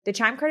Tea. The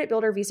Chime Credit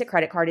Builder Visa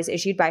credit card is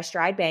issued by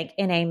Stride Bank,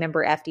 N.A.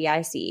 member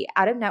FDIC.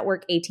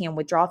 Out-of-network ATM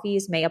withdrawal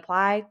fees may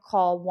apply.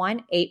 Call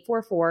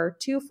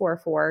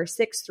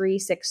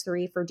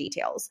 1-844-244-6363 for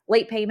details.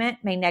 Late payment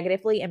may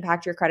negatively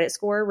impact your credit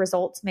score.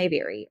 Results may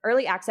vary.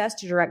 Early access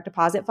to direct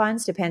deposit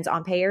funds depends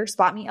on payer,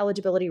 SpotMe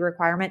eligibility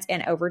requirements,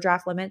 and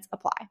overdraft limits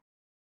apply.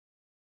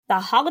 The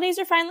holidays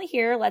are finally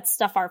here. Let's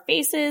stuff our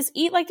faces,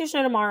 eat like there's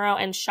no tomorrow,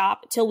 and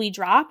shop till we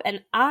drop.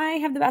 And I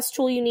have the best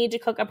tool you need to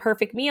cook a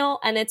perfect meal,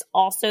 and it's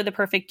also the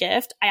perfect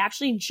gift. I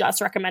actually just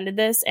recommended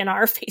this in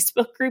our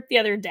Facebook group the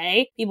other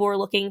day. People were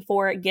looking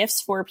for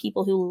gifts for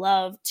people who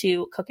love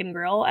to cook and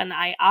grill, and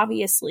I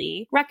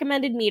obviously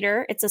recommended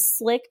Meter. It's a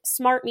slick,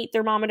 smart meat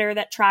thermometer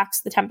that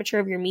tracks the temperature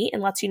of your meat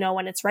and lets you know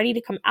when it's ready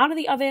to come out of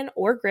the oven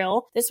or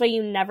grill. This way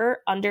you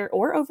never under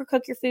or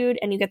overcook your food,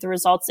 and you get the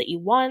results that you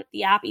want.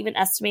 The app even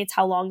estimates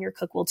how long your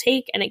cook will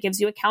take, and it gives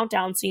you a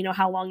countdown so you know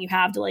how long you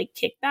have to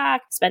kick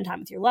back, spend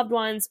time with your loved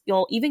ones.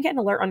 You'll even get an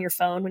alert on your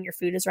phone when your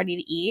food is ready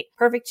to eat.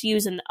 Perfect to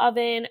use in the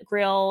oven,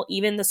 grill,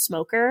 even the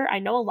smoker. I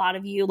know a lot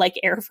of you like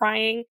air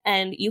frying,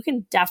 and you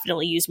can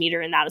definitely use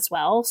Meter in that as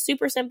well.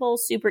 Super simple,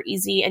 super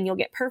easy, and you'll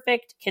get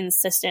perfect,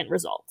 consistent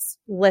results.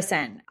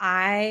 Listen,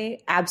 I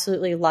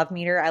absolutely love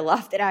Meter. I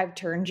love that I've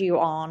turned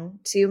you on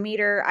to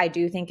Meter. I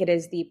do think it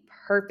is the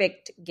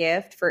perfect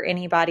gift for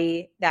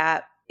anybody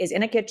that is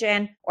in a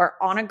kitchen or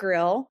on a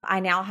grill. I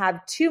now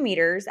have 2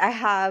 meters. I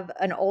have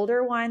an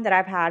older one that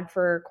I've had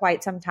for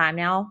quite some time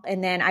now.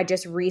 And then I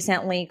just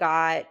recently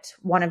got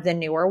one of the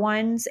newer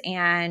ones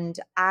and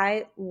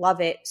I love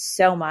it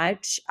so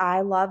much.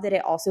 I love that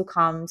it also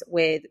comes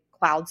with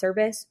cloud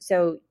service.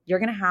 So you're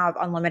going to have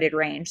unlimited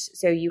range.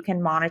 So you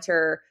can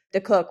monitor the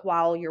cook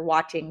while you're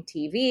watching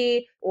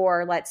TV,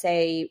 or let's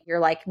say you're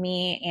like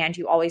me and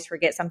you always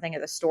forget something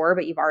at the store,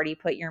 but you've already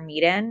put your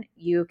meat in.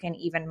 You can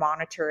even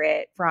monitor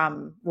it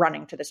from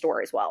running to the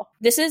store as well.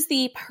 This is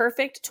the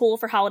perfect tool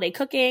for holiday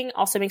cooking.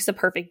 Also makes the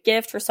perfect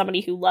gift for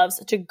somebody who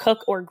loves to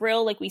cook or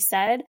grill, like we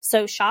said.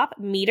 So shop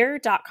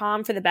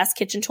meter.com for the best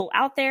kitchen tool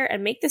out there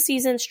and make the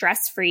season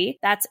stress-free.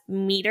 That's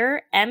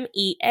Meter,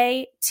 MEATER.com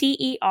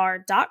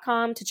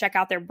to check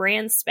out their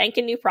brand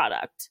spanking new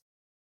product.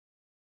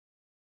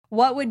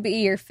 What would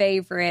be your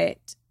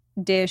favorite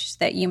dish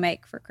that you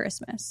make for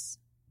Christmas?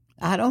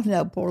 I don't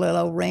know. Poor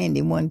little old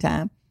Randy one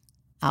time,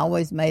 I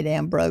always made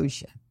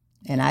ambrosia,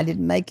 and I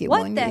didn't make it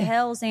one year. What the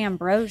hell's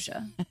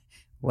ambrosia?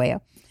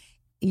 Well,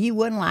 you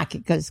wouldn't like it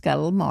because it's got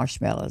little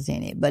marshmallows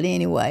in it. But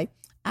anyway,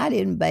 I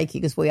didn't bake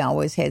it because we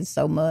always had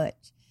so much.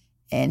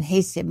 And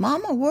he said,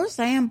 Mama, where's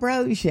the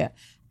ambrosia?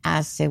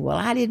 I said, well,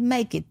 I didn't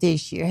make it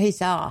this year. He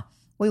said,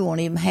 we won't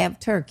even have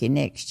turkey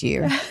next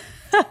year.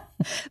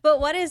 But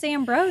what is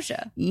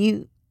ambrosia?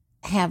 You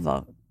have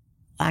a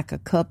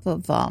cup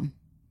of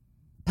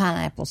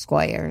pineapple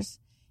squares,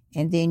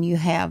 and then you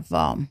have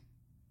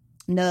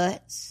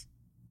nuts,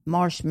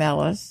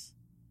 marshmallows,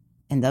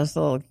 and those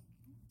little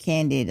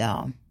candied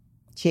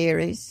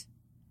cherries.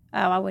 Oh,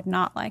 I would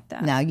not like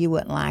that. No, you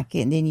wouldn't like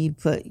it. And then you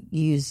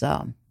use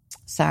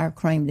sour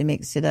cream to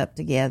mix it up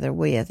together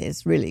with.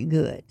 It's really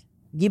good.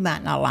 You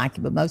might not like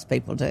it, but most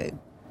people do.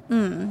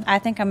 I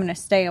think I'm going to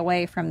stay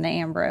away from the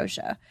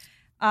ambrosia.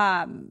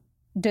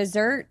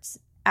 Desserts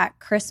at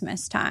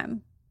Christmas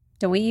time.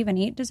 Do we even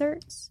eat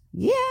desserts?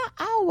 Yeah,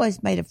 I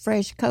always made a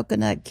fresh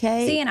coconut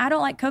cake. See, and I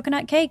don't like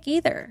coconut cake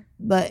either.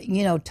 But,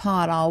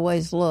 Todd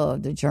always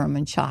loved a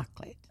German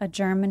chocolate. A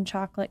German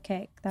chocolate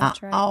cake.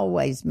 That's right. I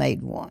always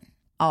made one.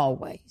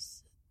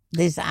 Always.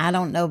 I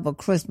don't know of a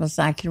Christmas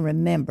I can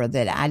remember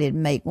that I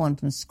didn't make one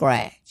from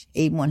scratch.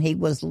 Even when he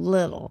was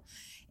little,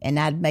 and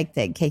I'd make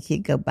that cake,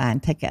 he'd go by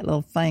and take that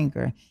little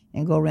finger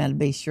and go around to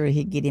be sure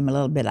he'd get him a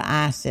little bit of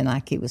icing,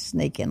 like he was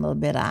sneaking a little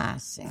bit of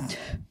icing.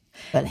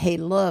 But he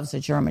loves a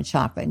German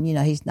chocolate, and,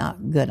 he's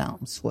not good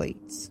on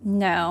sweets.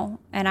 No,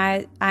 and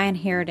I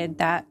inherited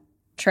that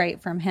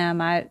trait from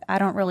him. I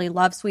don't really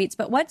love sweets,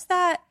 but what's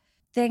that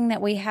thing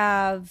that we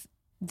have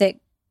that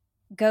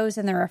goes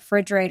in the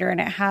refrigerator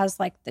and it has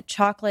like the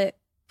chocolate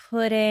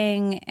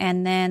pudding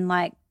and then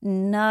like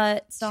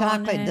nuts on it?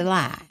 Chocolate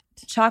Delight.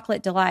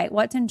 Chocolate Delight.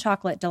 What's in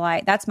Chocolate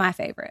Delight? That's my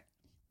favorite.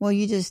 Well,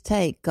 you just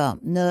take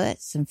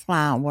nuts and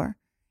flour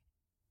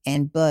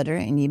and butter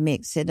and you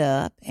mix it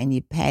up and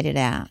you pat it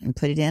out and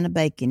put it in a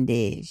baking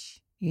dish,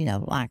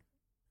 I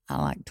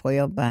like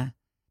 12 by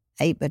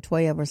 8 by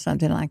 12 or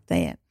something like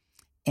that,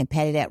 and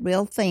pat it out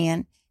real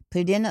thin, put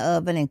it in the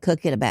oven and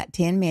cook it about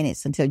 10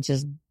 minutes until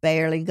just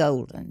barely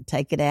golden.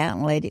 Take it out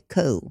and let it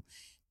cool.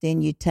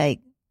 Then you take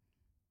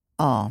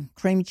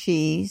cream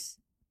cheese,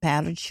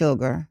 powdered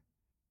sugar,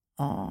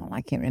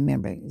 I can't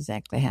remember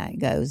exactly how it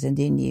goes. And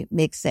then you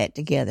mix that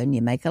together and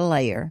you make a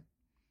layer.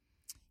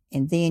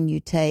 And then you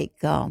take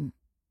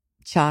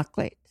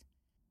chocolate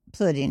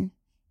pudding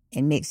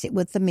and mix it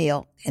with the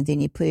milk. And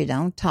then you put it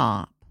on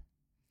top.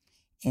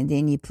 And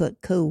then you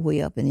put Cool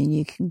Whip. And then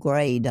you can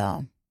grate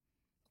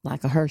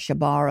like a Hershey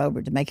bar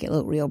over it to make it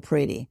look real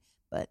pretty.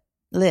 But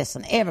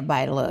listen,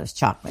 everybody loves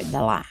Chocolate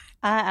Delight.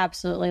 I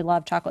absolutely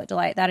love Chocolate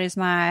Delight. That is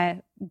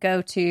my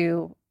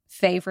go-to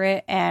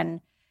favorite. And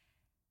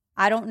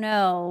I don't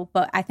know,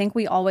 but I think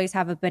we always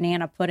have a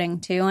banana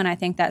pudding too. And I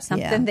think that's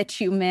something that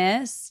you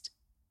missed.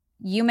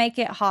 You make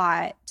it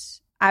hot.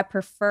 I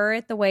prefer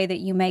it the way that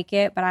you make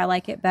it, but I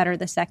like it better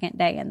the second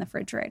day in the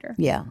refrigerator.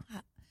 Yeah.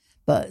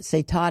 But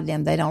see, Todd,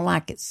 they don't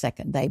like it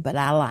second day, but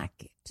I like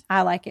it.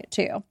 I like it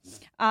too.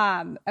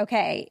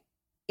 Okay.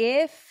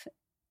 If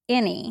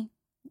any,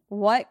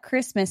 what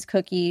Christmas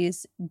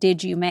cookies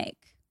did you make?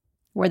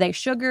 Were they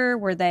sugar?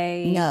 Were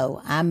they? No,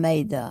 I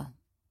made the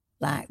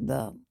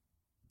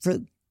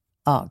fruit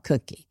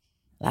cookie,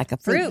 like a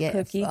fruit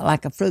cookie,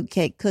 like a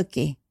fruitcake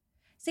cookie.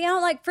 See, I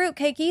don't like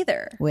fruitcake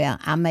either. Well,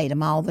 I made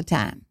them all the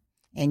time,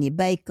 and you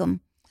bake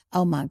them.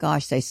 Oh my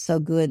gosh, they're so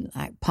good.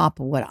 Like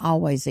Papa would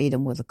always eat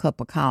them with a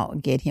cup of coffee.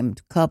 Get him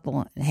a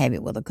couple and have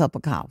it with a cup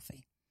of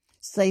coffee.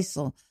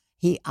 Cecil,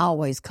 he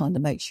always come to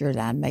make sure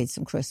that I made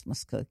some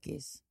Christmas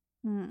cookies.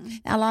 Now,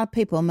 a lot of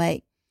people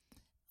make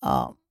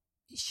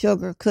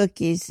sugar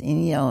cookies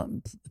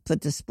and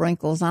put the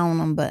sprinkles on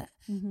them, but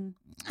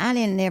I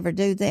didn't ever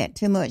do that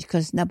too much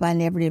because nobody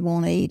never did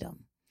want to eat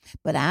them.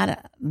 But I'd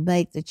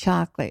make the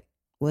chocolate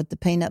with the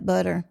peanut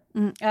butter.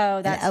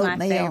 Oh, that's my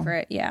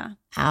favorite. Yeah.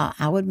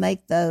 I would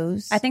make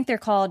those. I think they're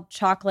called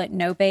chocolate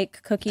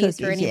no-bake cookies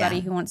for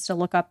anybody who wants to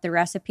look up the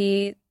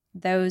recipe.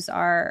 Those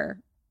are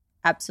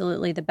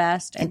absolutely the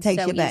best. And it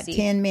takes so you about easy.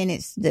 10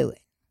 minutes to do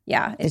it.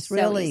 Yeah. It's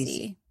real so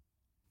easy.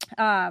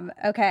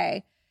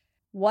 Okay.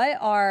 What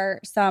are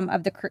some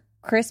of the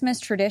Christmas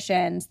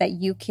traditions that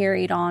you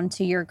carried on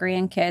to your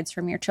grandkids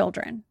from your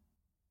children?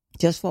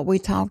 Just what we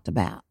talked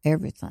about,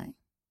 everything.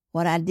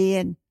 What I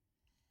did,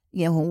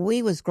 when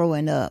we was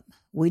growing up,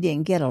 we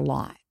didn't get a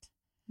lot.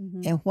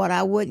 Mm-hmm. And what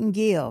I wouldn't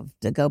give,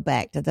 to go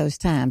back to those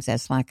times,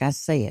 that's like I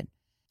said,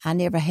 I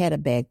never had a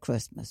bad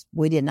Christmas.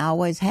 We didn't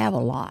always have a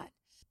lot,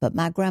 but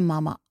my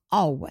grandmama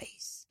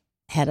always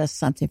had us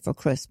something for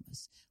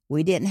Christmas.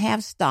 We didn't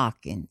have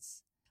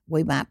stockings.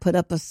 We might put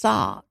up a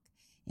sock,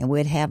 and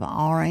we'd have an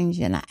orange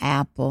and an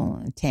apple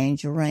and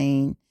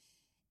tangerine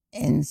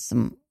and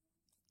some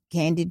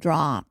candy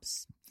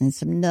drops and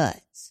some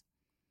nuts.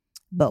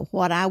 But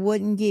what I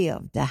wouldn't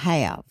give to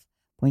have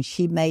when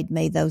she made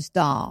me those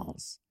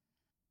dolls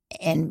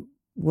and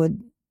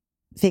would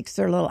fix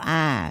their little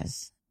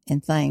eyes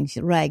and things,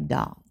 rag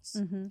dolls.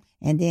 Mm-hmm.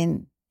 And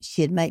then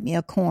she'd make me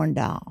a corn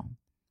doll,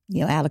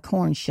 out of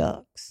corn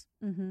shucks.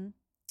 Mm-hmm.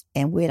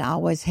 And we'd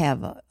always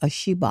have a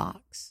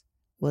shoebox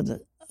with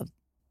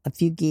a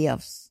few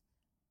gifts.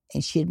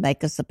 And she'd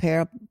make us a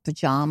pair of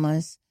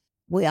pajamas.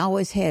 We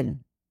always had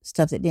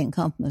stuff that didn't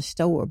come from the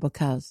store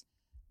because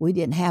we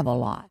didn't have a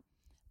lot.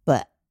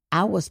 But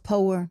I was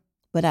poor,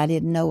 but I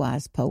didn't know I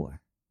was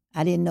poor.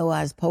 I didn't know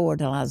I was poor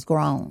till I was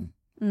grown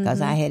because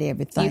I had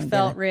everything. You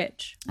felt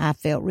rich. I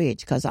felt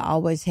rich because I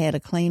always had a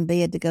clean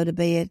bed to go to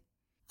bed.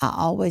 I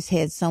always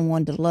had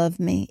someone to love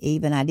me.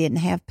 Even I didn't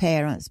have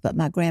parents, but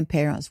my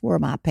grandparents were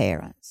my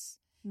parents.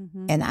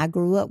 Mm-hmm. And I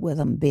grew up with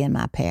them being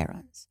my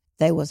parents.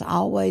 They was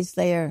always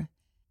there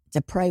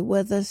to pray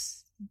with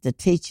us, to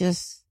teach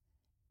us,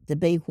 to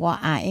be what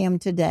I am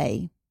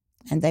today.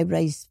 And they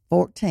raised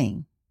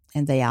 14,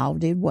 and they all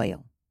did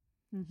well.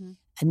 Mm-hmm.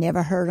 I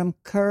never heard them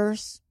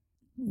curse,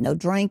 no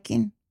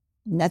drinking,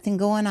 nothing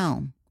going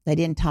on. They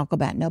didn't talk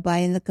about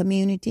nobody in the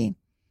community.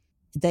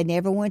 They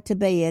never went to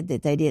bed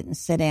that they didn't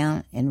sit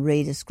down and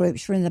read a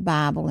scripture in the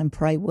Bible and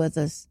pray with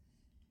us.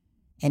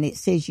 And it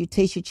says you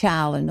teach a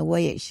child in the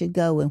way it should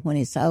go, and when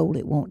it's old,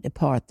 it won't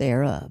depart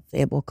thereof.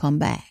 It will come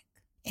back.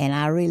 And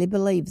I really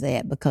believe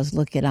that because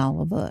look at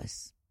all of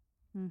us.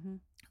 Mm-hmm.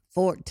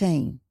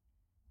 14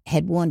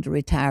 had one to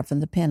retire from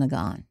the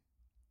Pentagon.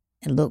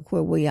 And look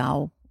where we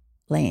all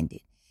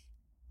landed.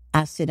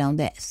 I sit on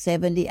that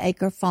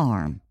 70-acre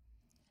farm.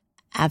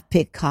 I've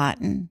picked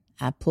cotton.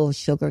 I've pulled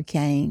sugar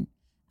cane.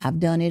 I've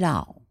done it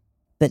all.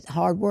 But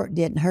hard work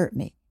didn't hurt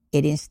me.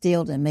 It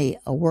instilled in me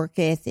a work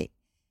ethic.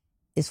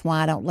 It's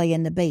why I don't lay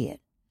in the bed.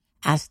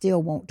 I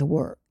still want to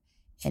work.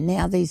 And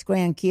now these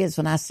grandkids,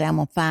 when I say I'm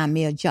going to find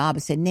me a job, I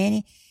said,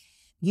 Nannie,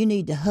 you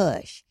need to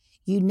hush.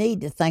 You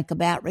need to think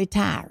about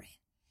retiring.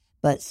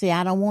 But see,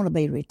 I don't want to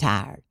be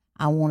retired.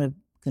 I want to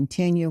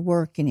continue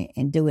working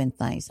and doing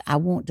things. I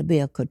want to be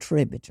a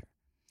contributor.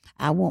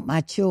 I want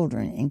my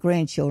children and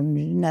grandchildren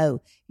to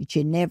know that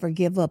you never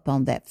give up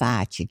on that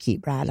fight. You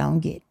keep right on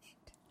getting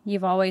it.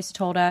 You've always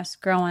told us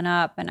growing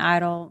up, an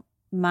idle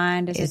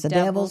mind is a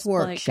devil's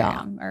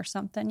workshop or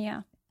something.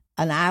 Yeah.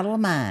 An idle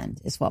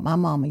mind is what my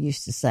mama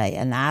used to say.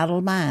 An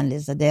idle mind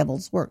is a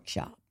devil's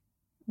workshop.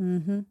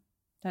 Mm-hmm.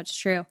 That's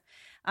true.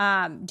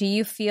 Do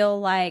you feel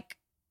like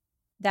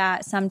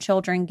that some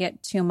children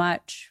get too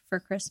much for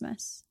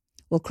Christmas?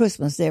 Well,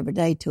 Christmas is every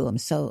day to them,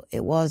 so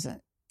it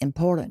wasn't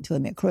important to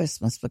them at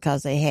Christmas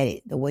because they had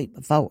it the week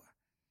before.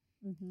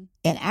 Mm-hmm.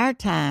 In our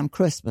time,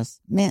 Christmas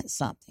meant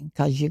something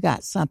because you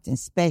got something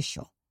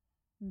special.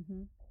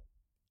 Mm-hmm.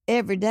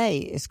 Every day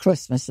is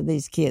Christmas to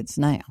these kids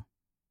now.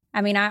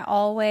 I mean, I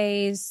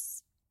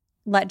always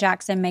let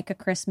Jackson make a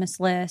Christmas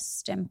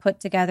list and put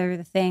together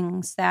the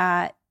things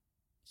that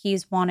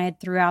he's wanted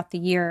throughout the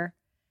year.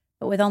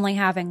 But with only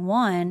having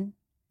one,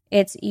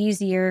 it's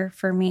easier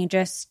for me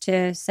just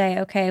to say,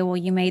 okay, well,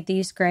 you made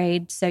these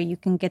grades, so you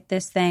can get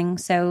this thing.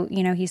 So,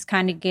 he's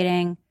kind of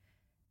getting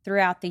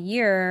throughout the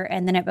year,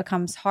 and then it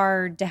becomes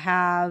hard to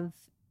have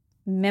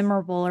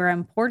memorable or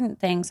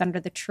important things under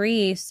the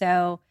tree.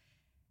 So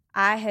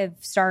I have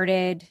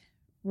started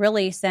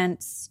really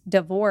since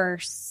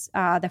divorce.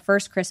 The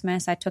first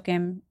Christmas, I took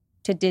him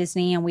to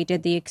Disney, and we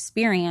did the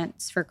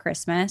experience for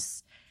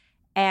Christmas.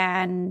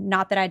 And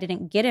not that I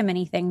didn't get him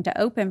anything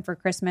to open for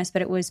Christmas,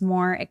 but it was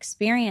more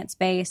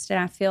experience-based. And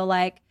I feel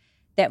like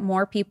that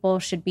more people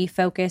should be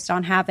focused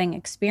on having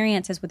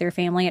experiences with their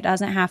family. It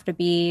doesn't have to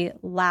be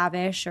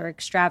lavish or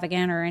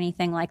extravagant or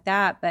anything like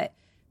that, but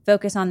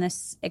focus on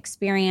this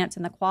experience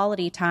and the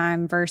quality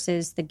time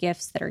versus the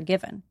gifts that are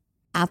given.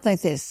 I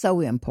think that's so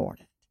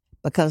important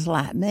because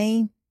like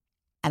me,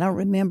 I don't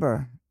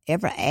remember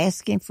ever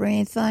asking for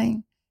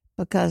anything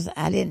because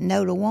I didn't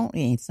know to want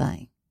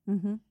anything.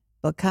 Mm-hmm.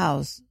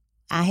 Because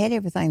I had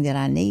everything that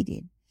I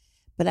needed.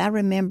 But I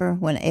remember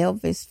when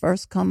Elvis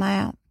first come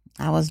out,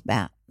 I was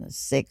about the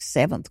 6th,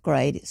 7th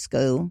grade at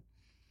school,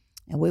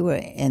 and we were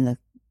in the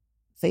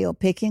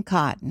field picking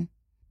cotton,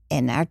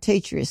 and our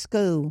teacher at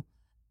school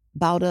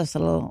bought us a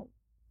little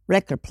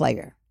record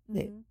player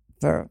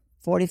for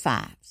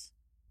 45s,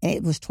 and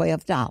it was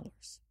 $12.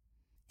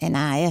 And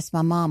I asked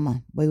my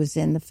mama, we was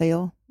in the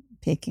field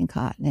picking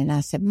cotton, and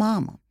I said,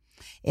 Mama,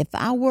 if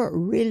I work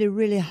really,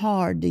 really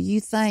hard, do you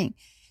think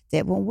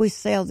that when we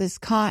sell this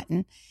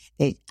cotton,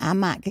 that I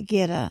might could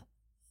get a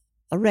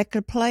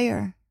record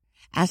player.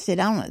 I said,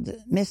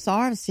 Miss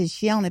Arva said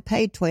she only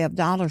paid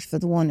 $12 for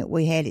the one that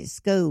we had at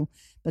school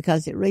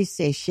because at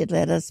recess she'd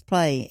let us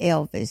play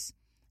Elvis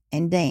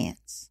and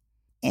dance.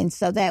 And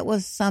so that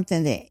was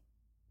something that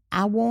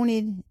I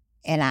wanted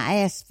and I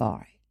asked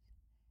for it.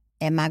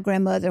 And my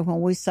grandmother,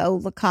 when we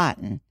sold the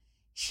cotton,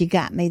 she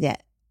got me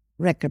that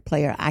record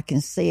player. I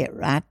can see it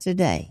right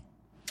today.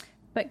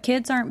 But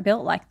kids aren't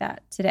built like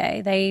that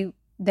today.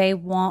 They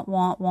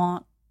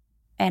want,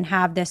 and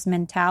have this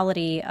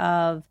mentality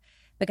of,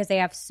 because they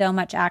have so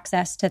much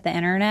access to the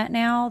internet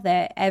now,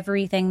 that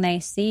everything they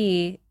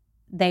see,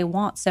 they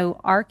want. So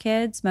our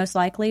kids most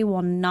likely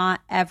will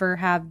not ever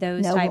have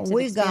those types of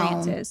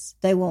experiences.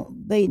 They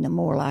won't be no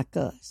more like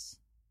us.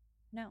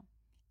 No.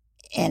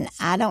 And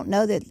I don't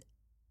know that,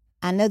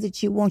 I know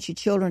that you want your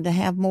children to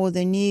have more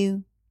than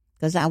you,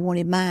 because I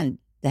wanted mine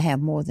to have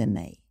more than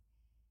me.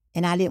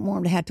 And I didn't want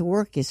them to have to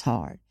work as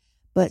hard.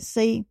 But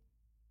see,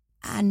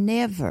 I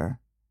never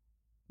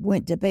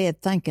went to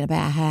bed thinking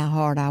about how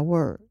hard I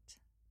worked,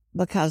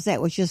 because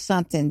that was just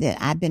something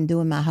that I'd been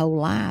doing my whole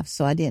life,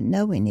 so I didn't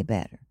know any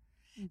better.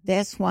 Mm-hmm.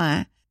 That's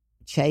why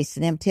Chase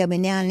and them tell me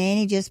now,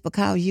 Nannie, just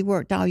because you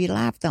worked all your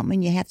life don't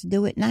mean you have to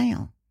do it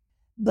now.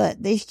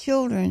 But these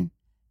children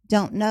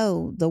don't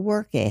know the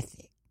work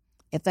ethic.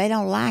 If they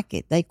don't like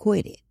it, they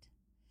quit it.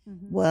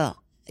 Mm-hmm. Well,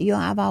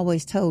 I've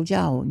always told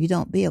y'all, you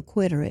don't be a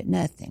quitter at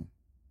nothing.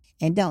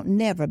 And don't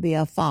never be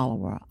a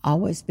follower.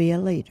 Always be a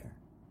leader.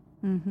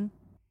 Mm-hmm.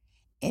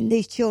 And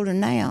these children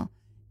now,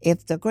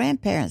 if the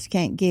grandparents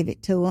can't give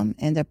it to them,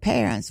 and their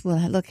parents, will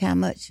look how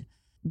much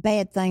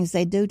bad things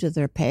they do to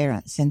their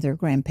parents and their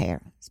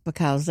grandparents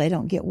because they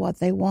don't get what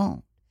they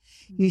want.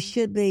 Mm-hmm. You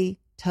should be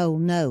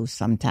told no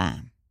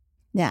sometime.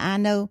 Now, I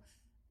know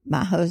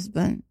my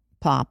husband,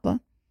 Papa,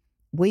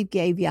 we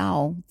gave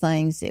y'all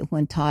things that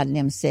when Todd and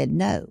them said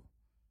no,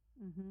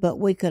 mm-hmm. but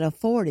we could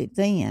afford it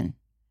then.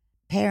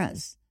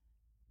 Parents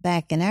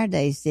back in our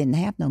days didn't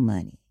have no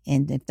money.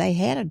 And if they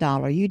had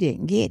 $1, you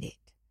didn't get it.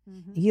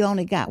 Mm-hmm. You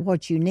only got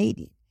what you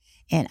needed.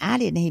 And I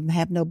didn't even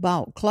have no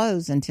bought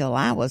clothes until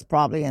I was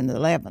probably in the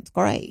 11th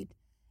grade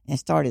and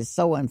started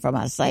sewing for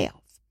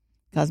myself,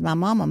 because my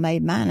mama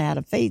made mine out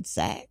of feed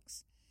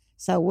sacks.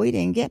 So we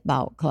didn't get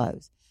bought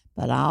clothes,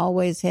 but I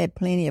always had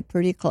plenty of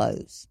pretty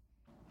clothes.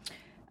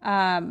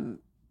 Can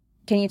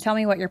you tell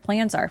me what your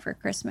plans are for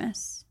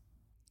Christmas?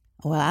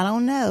 Well, I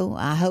don't know.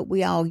 I hope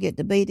we all get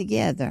to be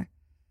together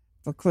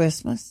for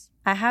Christmas.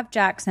 I have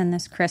Jackson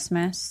this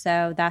Christmas,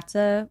 so that's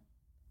a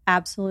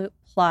absolute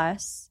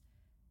plus.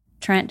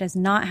 Trent does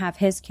not have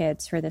his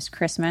kids for this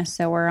Christmas,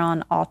 so we're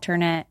on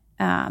alternate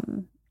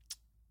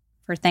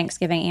for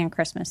Thanksgiving and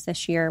Christmas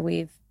this year.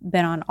 We've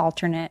been on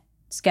alternate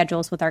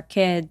schedules with our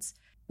kids,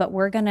 but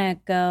we're going to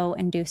go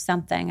and do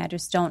something. I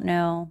just don't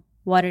know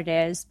what it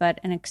is, but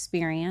an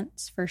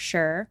experience for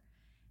sure,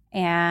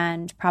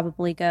 and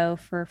probably go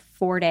for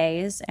 4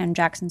 days. And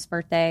Jackson's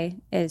birthday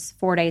is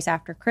 4 days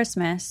after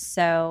Christmas,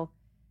 so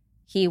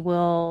he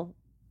will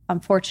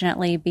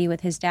unfortunately be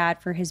with his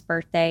dad for his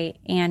birthday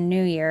and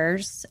New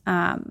Year's,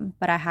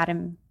 but I had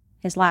him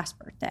his last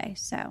birthday,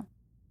 so.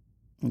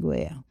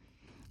 Well,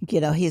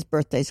 his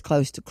birthday's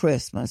close to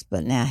Christmas,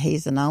 but now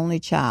he's an only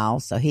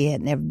child, so he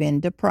had never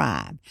been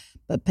deprived.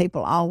 But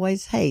people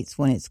always hates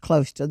when it's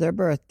close to their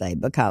birthday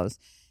because,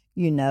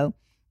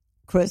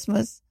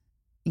 Christmas,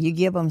 you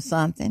give them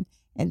something,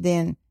 and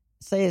then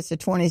say it's the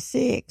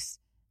 26th,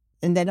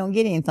 and they don't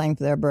get anything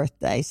for their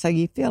birthday. So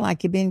you feel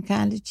like you've been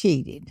kind of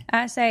cheated.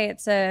 I say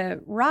it's a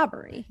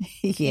robbery,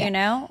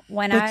 yeah.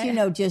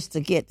 Just to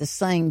get to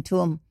sing to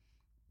them,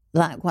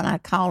 like when I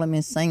call them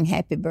and sing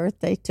happy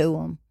birthday to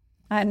them,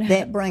 I know.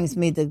 That brings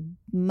me the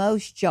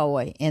most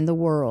joy in the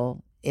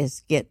world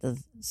is get to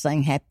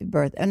sing happy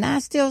birthday. And I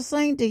still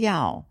sing to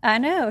y'all. I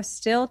know,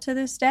 still to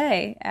this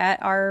day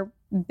at our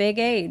big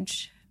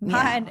age.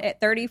 Mine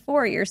at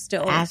 34, you're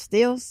still. I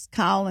still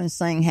call and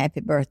sing happy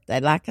birthday.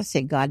 Like I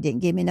said, God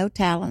didn't give me no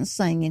talent in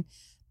singing,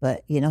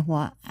 but you know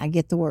what? I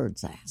get the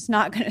words out. It's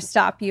not going to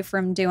stop you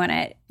from doing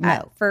it.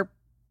 No. For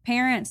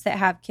parents that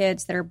have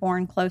kids that are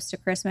born close to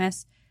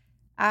Christmas,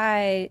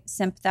 I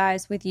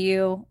sympathize with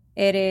you.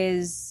 It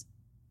is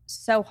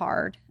so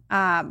hard.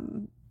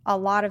 A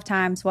lot of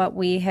times what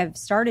we have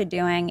started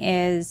doing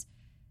is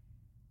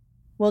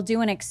we'll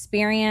do an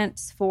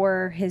experience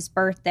for his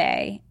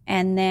birthday,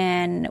 and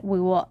then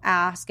we will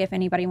ask if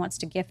anybody wants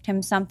to gift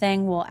him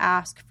something. We'll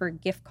ask for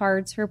gift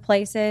cards for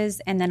places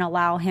and then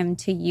allow him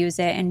to use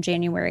it in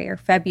January or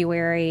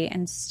February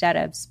instead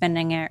of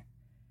spending it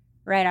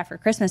right after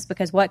Christmas,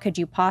 because what could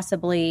you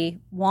possibly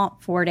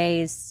want 4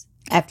 days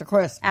after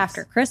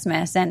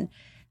Christmas? And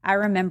I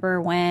remember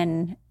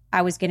when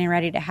I was getting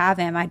ready to have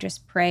him, I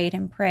just prayed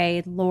and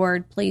prayed,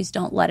 Lord, please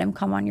don't let him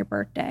come on your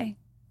birthday.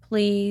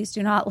 Please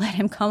do not let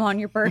him come on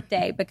your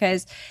birthday,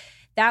 because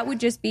that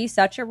would just be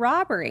such a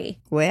robbery.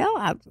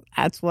 Well,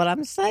 that's what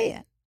I'm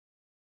saying.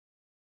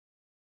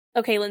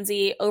 Okay,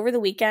 Lindsay, over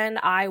the weekend,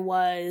 I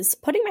was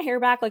putting my hair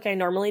back like I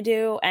normally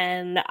do,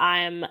 and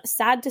I'm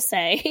sad to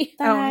say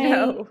that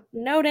I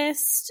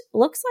noticed,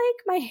 looks like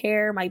my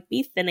hair might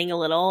be thinning a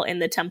little in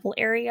the temple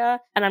area,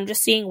 and I'm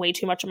just seeing way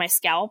too much of my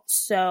scalp.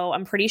 So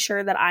I'm pretty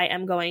sure that I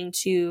am going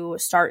to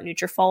start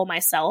Nutrafol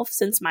myself,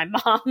 since my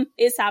mom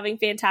is having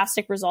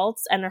fantastic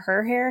results, and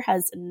her hair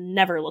has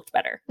never looked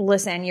better.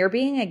 Listen, you're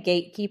being a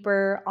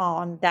gatekeeper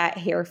on that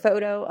hair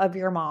photo of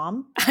your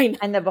mom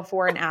and the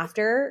before and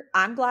after.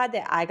 I'm glad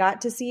that I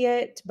got to see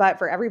it, but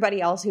for everybody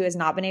else who has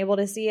not been able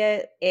to see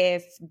it,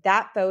 if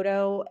that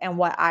photo and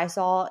what I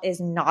saw is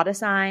not a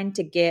sign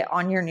to get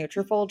on your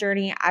Nutrafol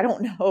journey, I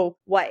don't know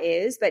what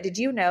is. But did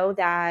you know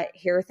that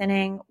hair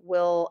thinning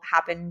will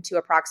happen to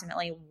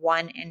approximately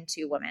 1 in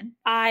 2 women?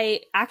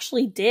 I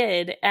actually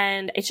did,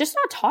 and it's just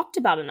not talked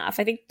about enough.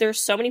 I think there's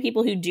so many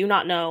people who do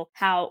not know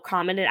how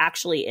common it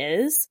actually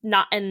is.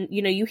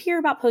 You hear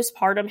about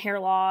postpartum hair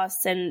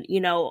loss and,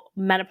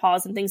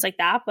 menopause and things like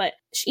that, but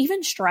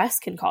even stress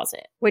can cause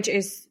it. Which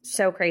is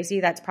so crazy.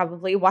 That's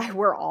probably why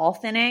we're all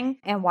thinning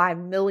and why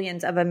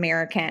millions of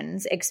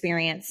Americans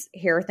experience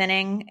hair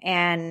thinning.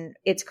 And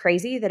it's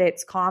crazy that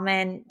it's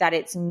common, that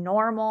it's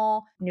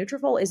normal.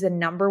 Nutrafol is the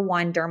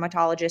 #1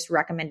 dermatologist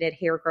recommended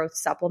hair growth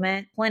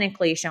supplement,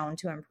 clinically shown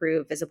to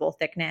improve visible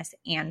thickness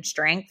and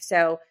strength.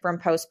 So from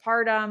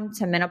postpartum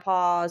to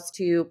menopause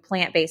to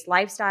plant-based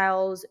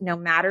lifestyles, no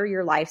matter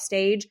your life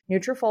stage,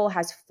 Nutrafol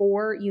has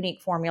 4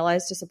 unique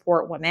formulas to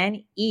support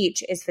women.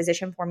 Each is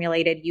physician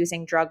formulated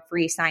using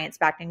drug-free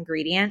science-backed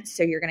ingredients,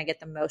 so you're going to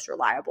get the most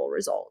reliable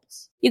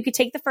results. You could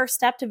take the first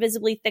step to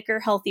visibly thicker,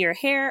 healthier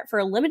hair. For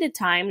a limited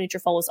time,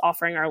 Nutrafol is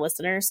offering our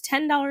listeners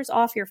 $10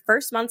 off your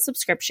first month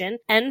subscription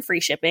and free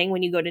shipping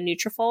when you go to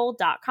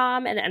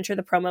Nutrafol.com and enter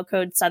the promo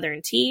code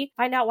Southern Tea.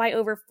 Find out why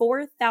over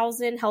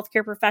 4,000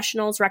 healthcare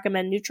professionals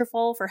recommend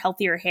Nutrafol for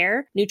healthier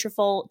hair.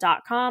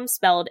 Nutrafol.com,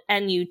 spelled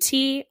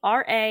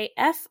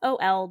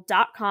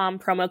Nutrafol.com,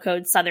 promo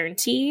code Southern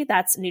Tea.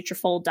 That's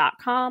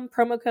Nutrafol.com,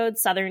 promo code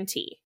Southern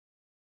Tea.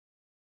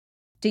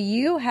 Do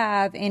you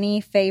have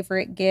any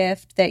favorite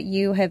gift that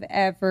you have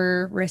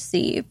ever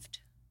received?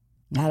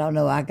 I don't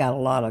know. I got a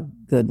lot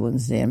of good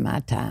ones in my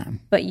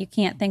time. But you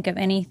can't think of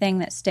anything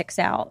that sticks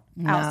out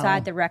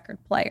outside the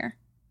record player?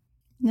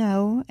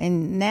 No.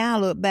 And now I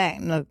look back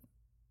and look,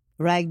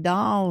 rag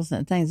dolls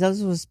and things,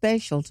 those were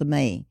special to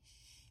me.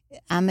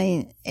 I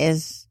mean,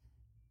 as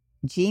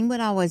Gene would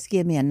always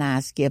give me a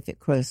nice gift at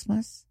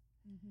Christmas.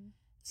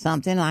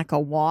 Something like a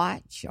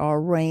watch or a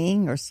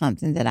ring or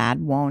something that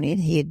I'd wanted,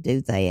 he'd do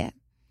that.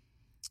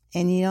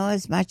 And,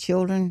 as my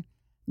children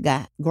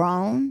got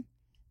grown,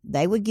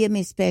 they would give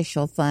me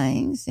special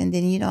things. And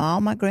then, all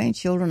my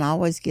grandchildren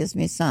always gives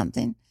me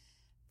something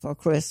for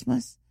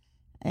Christmas.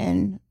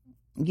 And,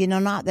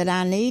 not that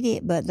I need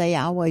it, but they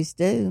always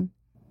do.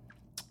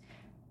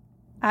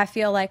 I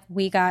feel like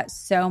we got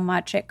so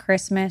much at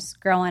Christmas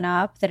growing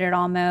up that it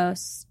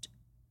almost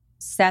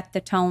set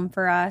the tone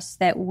for us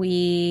that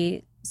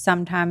we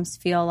sometimes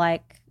feel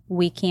like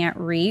we can't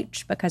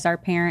reach because our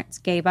parents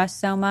gave us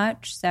so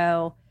much.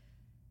 So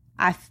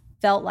I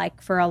felt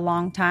like for a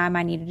long time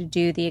I needed to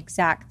do the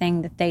exact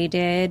thing that they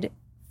did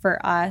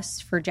for us,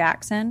 for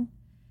Jackson.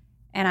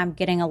 And I'm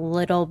getting a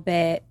little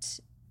bit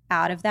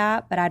out of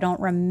that, but I don't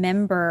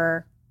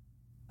remember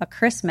a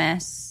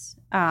Christmas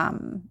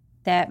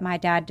that my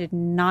dad did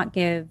not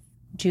give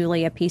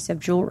Julie a piece of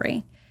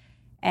jewelry.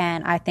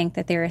 And I think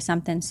that there is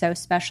something so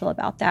special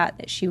about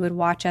that she would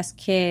watch us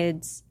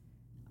kids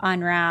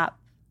unwrap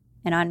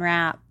and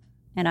unwrap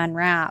and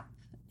unwrap.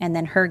 And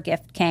then her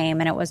gift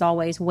came, and it was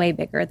always way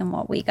bigger than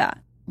what we got.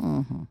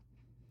 Mm-hmm.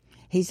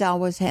 He's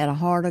always had a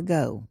heart of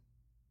gold.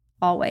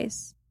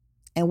 Always.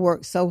 And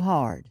worked so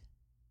hard.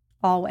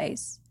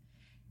 Always.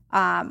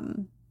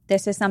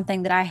 This is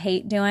something that I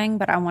hate doing,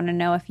 but I want to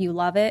know if you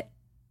love it.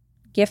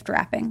 Gift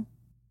wrapping.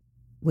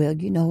 Well,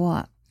 you know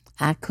what?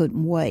 I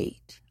couldn't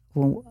wait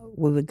when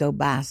we would go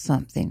buy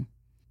something,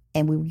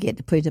 and we would get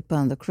to put it up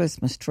on the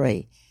Christmas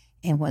tree.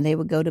 And when they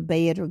would go to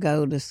bed or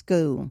go to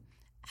school,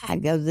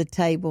 I'd go to the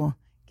table,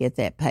 get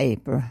that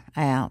paper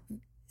out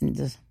and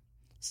the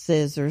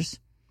scissors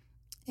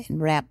and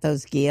wrap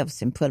those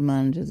gifts and put them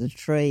under the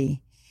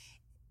tree.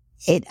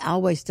 It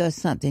always does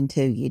something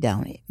to you,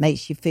 don't it?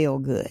 Makes you feel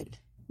good.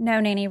 No,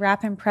 Nannie,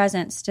 wrapping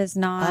presents does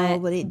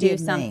not do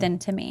something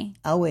to me.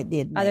 Oh, it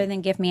did me. Other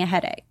than give me a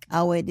headache.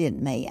 Oh, it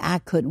did me. I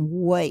couldn't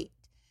wait,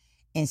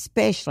 and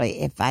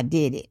especially if I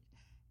did it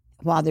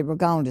while they were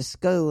going to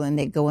school, and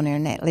they'd go in there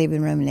in that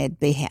living room, and there'd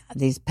be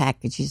these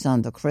packages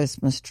on the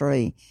Christmas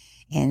tree.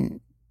 And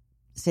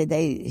see,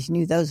 they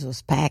knew those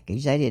was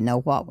packaged. They didn't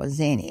know what was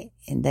in it.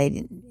 And they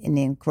didn't. And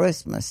then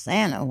Christmas,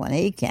 Santa, when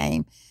he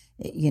came,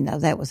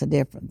 that was a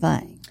different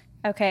thing.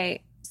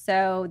 Okay,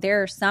 so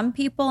there are some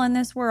people in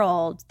this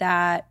world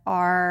that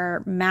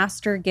are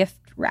master gift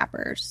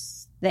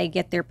wrappers. They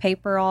get their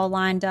paper all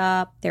lined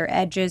up. Their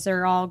edges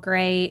are all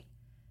great.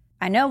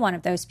 I know one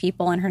of those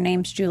people, and her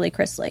name's Julie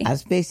Chrisley. I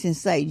was fixing to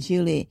say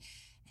Julie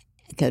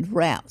could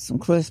wrap some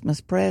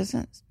Christmas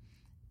presents.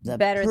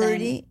 Better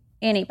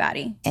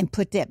Anybody. And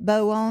put that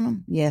bow on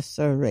them? Yes,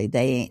 sir.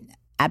 They ain't.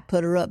 I'd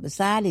put her up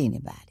beside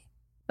anybody.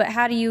 But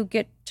how do you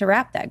get to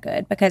wrap that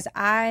good? Because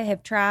I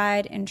have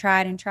tried and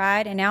tried and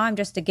tried, and now I'm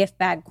just a gift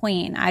bag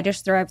queen. I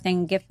just throw everything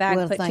in gift bag,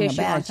 put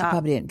tissue on top. She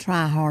probably didn't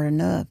try hard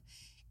enough,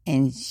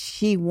 and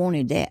she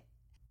wanted that.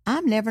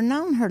 I've never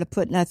known her to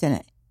put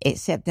nothing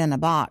except in a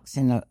box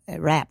and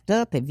wrapped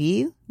up. Have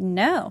you?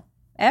 No,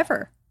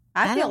 ever.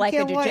 I feel like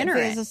a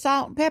degenerate. If it's a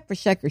salt and pepper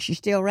shaker, she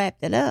still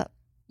wrapped it up.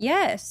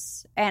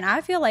 Yes. And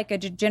I feel like a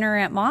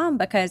degenerate mom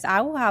because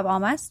I will have all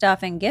my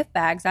stuff in gift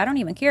bags. I don't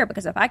even care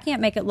because if I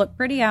can't make it look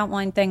pretty, I don't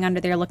want anything under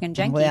there looking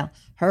janky. Well,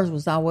 hers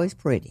was always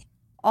pretty.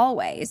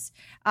 Always.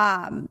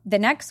 The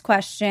next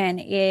question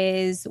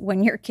is,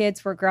 when your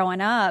kids were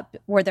growing up,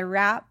 were the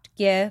wrapped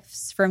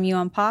gifts from you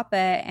and Papa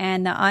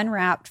and the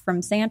unwrapped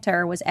from Santa,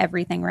 or was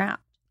everything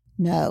wrapped?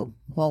 No.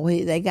 What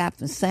they got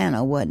from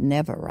Santa wasn't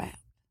never wrapped.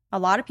 A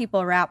lot of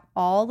people wrap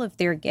all of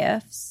their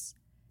gifts.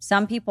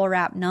 Some people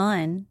wrap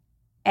none.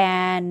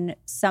 And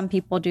some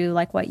people do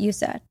like what you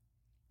said.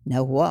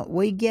 No, what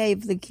we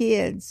gave the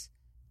kids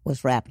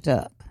was wrapped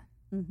up.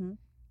 Mm-hmm.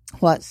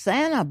 What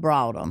Santa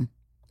brought them,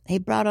 he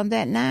brought them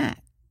that night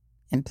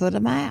and put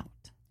them out.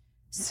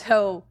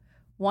 So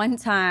one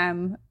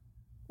time,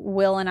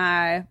 Will and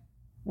I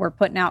were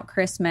putting out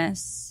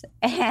Christmas,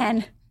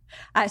 and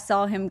I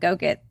saw him go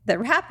get the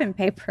wrapping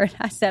paper, and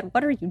I said,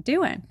 "What are you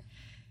doing?"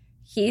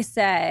 He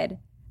said,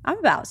 "I'm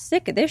about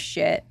sick of this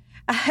shit."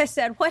 I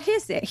said, "What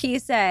is it?" He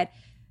said,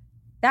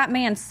 "That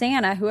man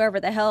Santa, whoever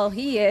the hell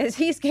he is,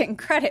 he's getting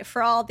credit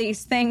for all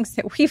these things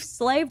that we've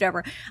slaved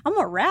over. I'm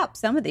going to wrap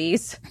some of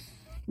these."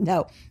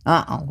 No,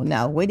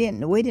 no, we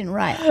didn't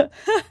wrap.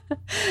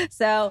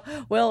 So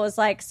Will was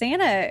like,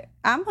 "Santa,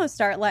 I'm going to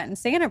start letting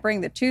Santa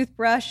bring the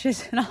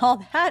toothbrushes and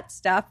all that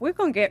stuff. We're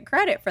going to get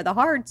credit for the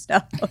hard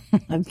stuff."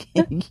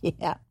 Okay,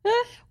 yeah.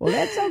 Well,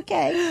 that's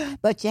okay.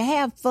 But you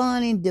have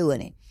fun in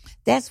doing it.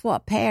 That's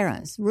what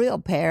parents, real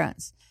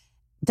parents,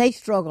 they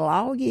struggle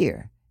all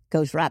year.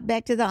 Goes right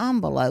back to the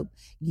envelope.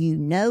 You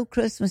know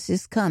Christmas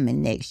is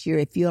coming next year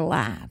if you're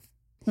alive.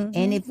 Mm-hmm.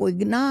 And if we're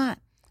not,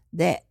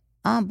 that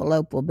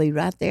envelope will be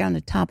right there on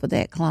the top of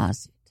that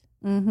closet.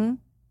 Mm-hmm.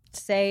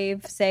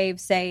 Save.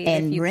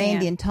 And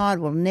Randy and Todd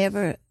will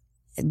never,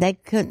 they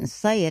couldn't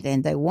say it,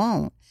 and they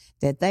won't,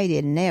 that they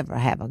didn't ever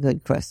have a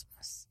good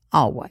Christmas.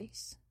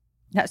 Always.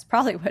 That's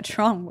probably what's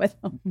wrong with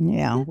them.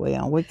 Yeah,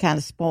 well, we kind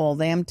of spoil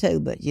them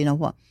too, but you know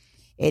what?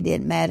 It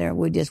didn't matter.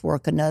 We just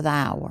work another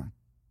hour.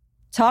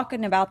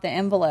 Talking about the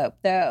envelope,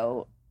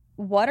 though,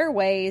 what are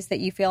ways that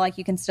you feel like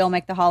you can still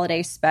make the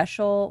holidays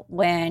special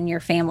when your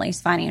family's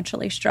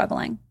financially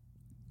struggling?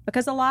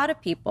 Because a lot of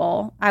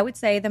people, I would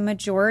say the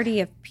majority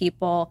of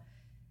people,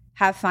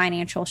 have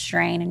financial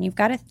strain. And you've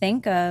got to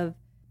think of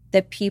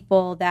the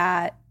people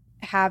that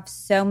have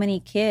so many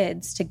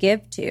kids to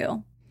give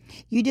to.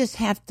 You just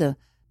have to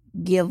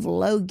give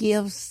low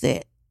gifts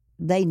that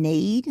they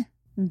need,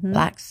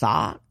 like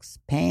socks,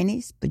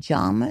 panties,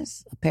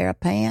 pajamas, a pair of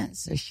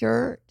pants, a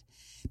shirt.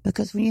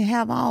 Because when you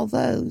have all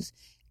those,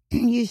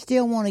 you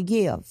still want to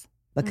give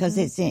because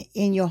it's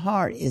in your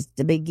heart is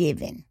to be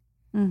giving.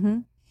 Mm-hmm.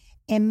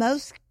 And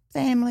most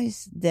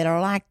families that are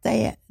like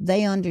that,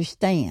 they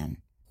understand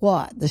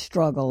what the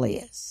struggle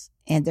is.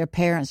 And their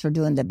parents are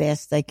doing the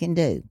best they can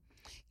do.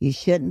 You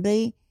shouldn't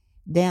be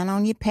down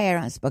on your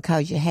parents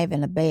because you're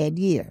having a bad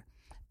year.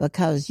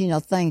 Because,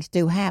 things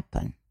do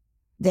happen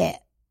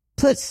that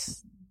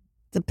puts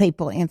the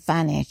people in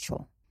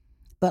financial.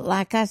 But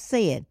like I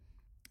said,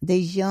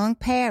 these young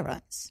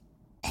parents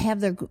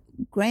have their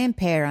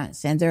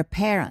grandparents and their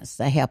parents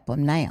to help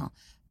them now.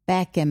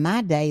 Back in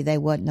my day, there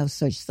wasn't no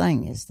such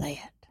thing as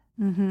that.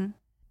 Mm-hmm.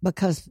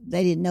 Because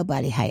they didn't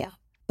nobody have.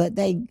 But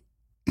they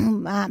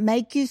might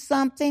make you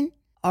something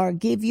or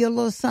give you a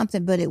little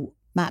something, but it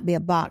might be a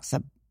box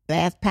of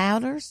bath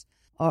powders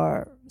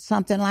or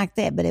something like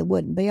that, but it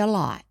wouldn't be a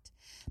lot.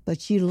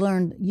 But you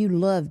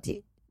loved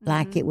it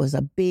like it was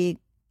a big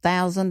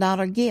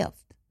 $1,000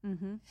 gift.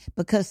 Mm-hmm.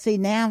 Because, see,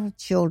 now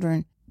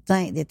children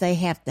think that they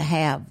have to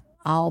have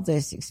all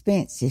this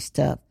expensive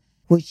stuff,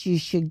 which you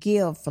should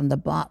give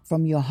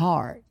from your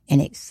heart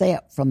and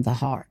accept from the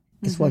heart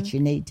is what you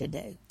need to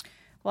do.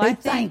 Well, Be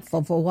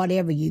thankful for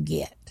whatever you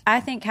get. I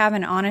think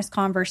having honest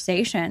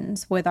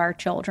conversations with our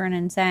children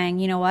and saying,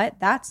 you know what,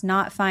 that's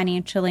not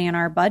financially in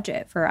our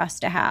budget for us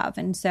to have.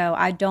 And so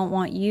I don't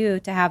want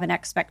you to have an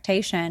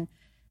expectation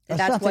that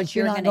that's what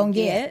you're going to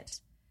get.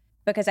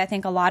 Because I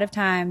think a lot of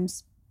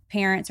times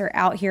parents are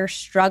out here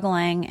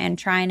struggling and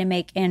trying to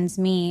make ends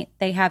meet.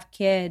 They have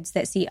kids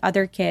that see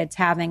other kids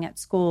having at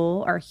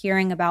school or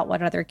hearing about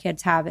what other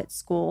kids have at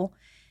school,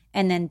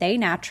 and then they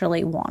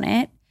naturally want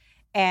it.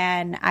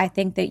 And I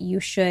think that you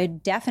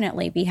should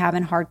definitely be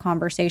having hard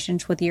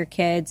conversations with your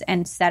kids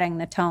and setting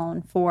the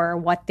tone for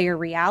what their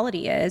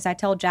reality is. I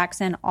tell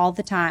Jackson all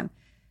the time,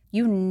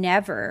 you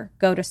never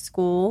go to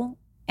school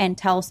and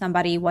tell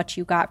somebody what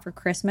you got for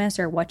Christmas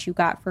or what you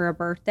got for a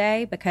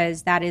birthday,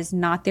 because that is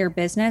not their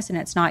business and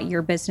it's not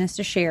your business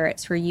to share.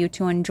 It's for you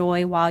to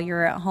enjoy while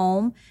you're at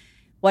home.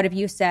 What have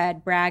you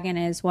said? Bragging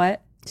is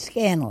what?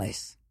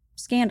 Scandalous.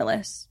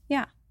 scandalous.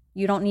 Yeah.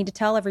 You don't need to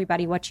tell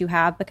everybody what you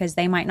have because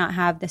they might not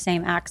have the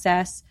same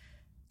access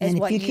as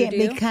what you do. And if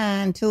you can't be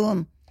kind to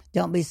them,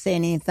 don't be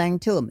saying anything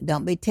to them.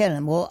 Don't be telling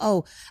them, well,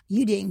 oh,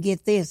 you didn't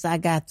get this, I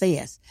got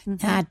this.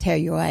 Mm-hmm. And I'd tear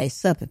your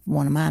ass up if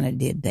one of mine had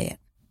did that.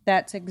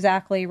 That's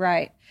exactly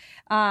right.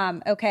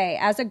 Okay,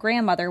 as a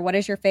grandmother, what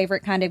is your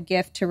favorite kind of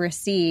gift to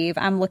receive?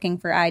 I'm looking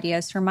for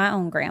ideas for my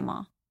own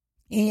grandma.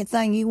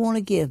 Anything you want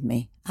to give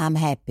me, I'm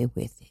happy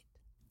with it.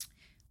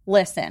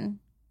 Listen,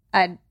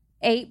 an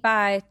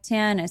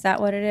 8x10, is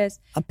that what it is?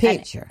 A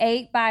picture.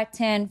 An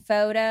 8x10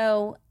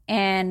 photo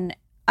and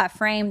a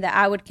frame that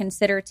I would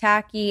consider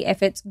tacky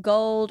if it's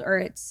gold or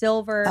it's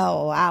silver.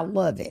 Oh, I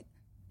love it.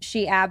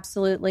 She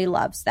absolutely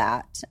loves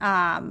that.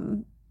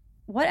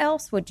 What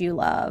else would you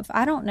love?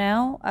 I don't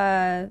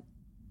know.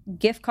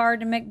 Gift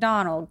card to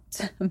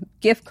McDonald's,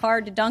 gift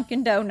card to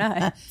Dunkin'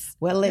 Donuts.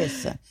 Well,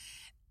 listen,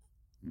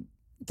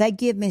 they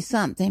give me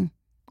something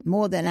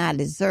more than I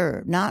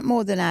deserve. Not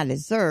more than I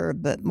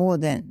deserve, but more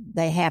than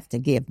they have to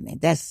give me.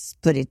 Let's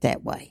put it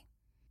that way.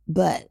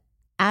 But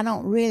I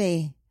don't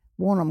really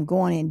want them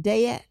going in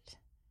debt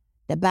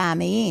to buy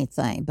me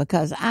anything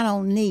because I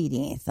don't need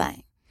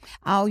anything.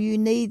 All you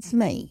need's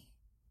me.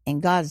 And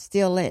God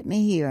still let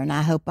me here, and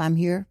I hope I'm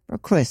here for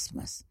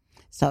Christmas.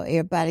 So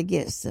everybody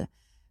gets to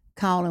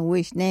call and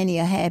wish Nannie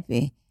a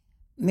happy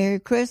Merry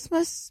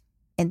Christmas,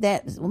 and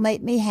that will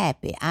make me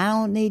happy. I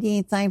don't need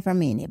anything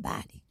from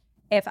anybody.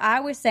 If I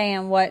was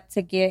saying what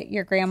to get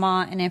your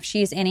grandma, and if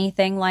she's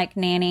anything like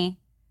Nannie,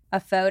 a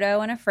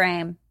photo and a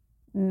frame,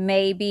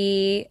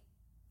 maybe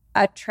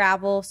a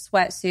travel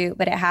sweatsuit,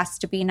 but it has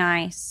to be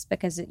nice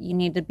because you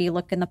need to be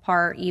looking the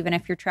part even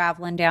if you're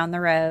traveling down the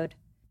road.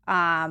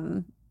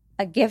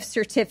 A gift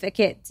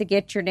certificate to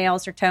get your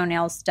nails or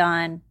toenails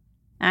done.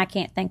 I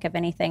can't think of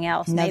anything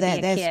else. No,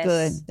 maybe that's kiss.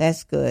 good.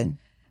 That's good.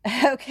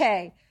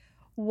 Okay.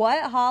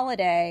 What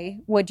holiday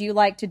would you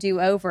like to do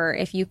over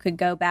if you could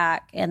go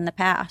back in the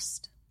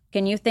past?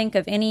 Can you think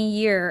of any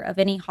year of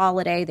any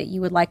holiday that you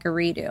would like a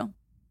redo?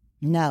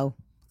 No,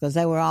 because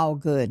they were all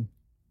good.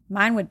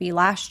 Mine would be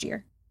last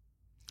year.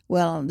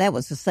 Well, that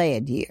was a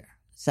sad year.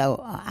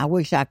 So I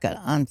wish I could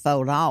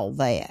unfold all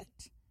that.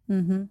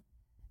 Mm-hmm.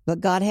 But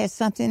God has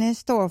something in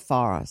store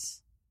for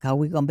us because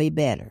we're going to be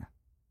better.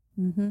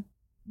 Mm-hmm.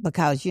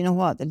 Because you know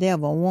what? The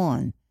devil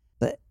won.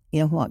 But you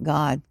know what?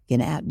 God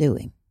can outdo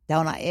him.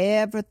 Don't I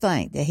ever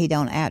think that he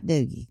don't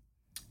outdo you.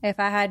 If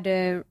I had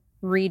to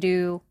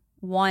redo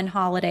one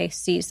holiday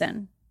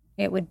season,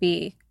 it would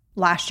be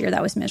last year.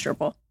 That was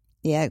miserable.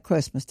 Yeah, at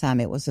Christmas time,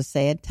 it was a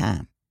sad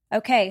time.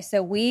 Okay,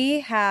 so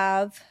we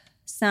have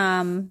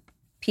some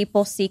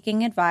people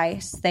seeking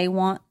advice. They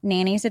want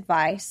Nannie's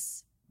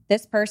advice.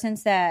 This person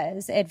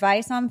says,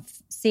 advice on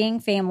seeing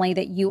family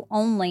that you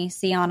only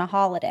see on a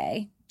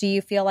holiday. Do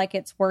you feel like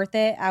it's worth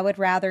it? I would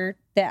rather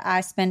that I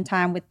spend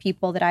time with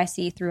people that I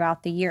see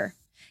throughout the year.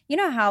 You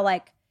know how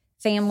like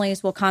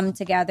families will come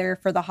together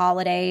for the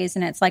holidays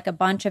and it's like a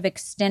bunch of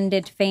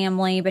extended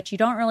family, but you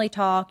don't really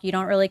talk, you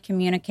don't really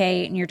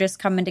communicate, and you're just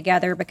coming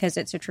together because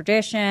it's a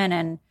tradition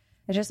and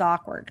it's just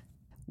awkward.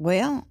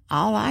 Well,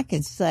 all I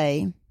can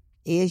say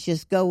is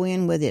just go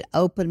in with an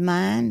open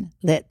mind.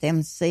 Let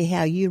them see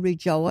how you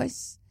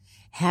rejoice,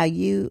 how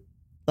you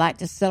like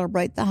to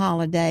celebrate the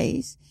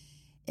holidays,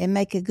 and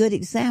make a good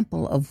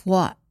example of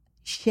what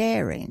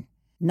sharing,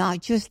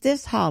 not just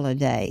this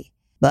holiday,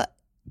 but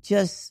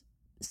just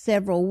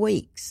several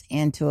weeks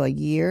into a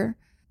year,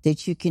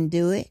 that you can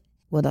do it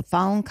with a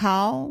phone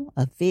call,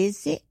 a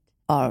visit,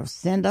 or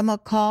send them a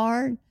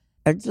card,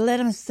 or let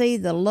them see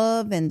the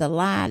love and the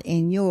light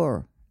in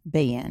your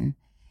being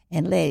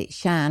and let it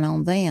shine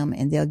on them,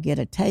 and they'll get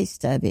a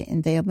taste of it,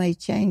 and they may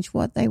change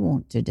what they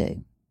want to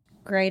do.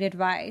 Great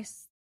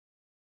advice.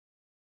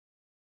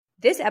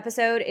 This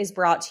episode is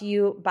brought to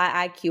you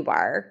by IQ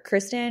Bar.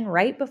 Kristen,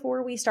 right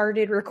before we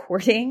started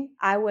recording,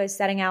 I was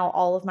setting out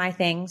all of my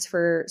things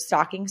for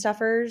stocking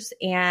stuffers,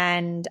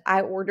 and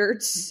I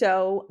ordered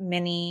so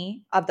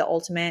many of the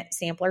ultimate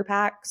sampler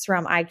packs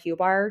from IQ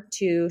Bar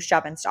to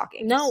shove in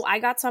stockings. No, I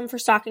got some for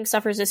stocking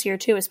stuffers this year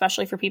too,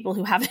 especially for people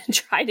who haven't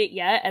tried it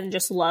yet and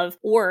just love,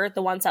 or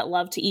the ones that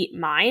love to eat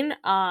mine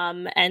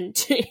and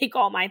take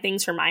all my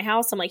things from my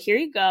house. I'm like, here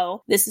you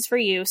go. This is for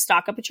you.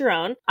 Stock up at your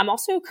own. I'm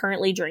also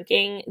currently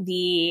drinking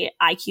the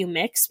IQ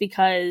mix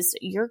because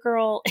your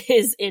girl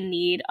is in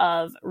need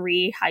of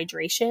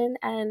rehydration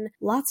and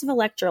lots of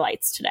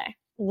electrolytes today.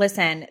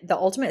 Listen, the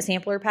ultimate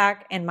sampler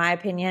pack, in my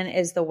opinion,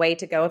 is the way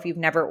to go if you've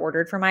never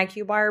ordered from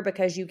IQ Bar,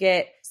 because you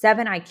get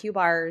 7 IQ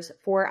bars,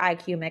 4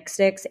 IQ mix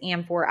sticks,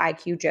 and 4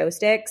 IQ Joe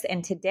sticks.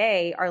 And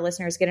today, our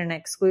listeners get an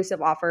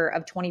exclusive offer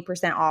of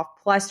 20% off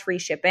plus free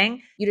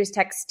shipping. You just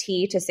text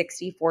T to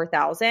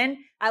 64,000.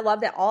 I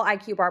love that all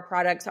IQ Bar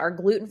products are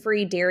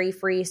gluten-free,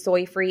 dairy-free,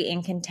 soy-free,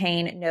 and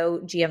contain no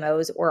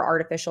GMOs or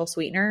artificial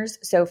sweeteners.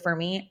 So for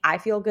me, I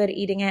feel good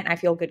eating it, and I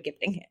feel good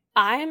gifting it.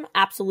 I'm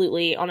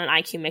absolutely on an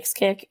IQ mix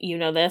kick. You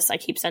know this. I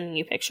keep sending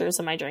you pictures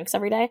of my drinks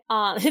every day.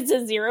 It's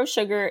a 0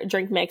 sugar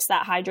drink mix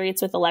that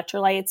hydrates with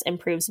electrolytes,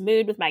 improves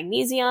mood with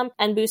magnesium,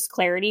 and boosts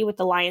clarity with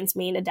the lion's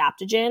mane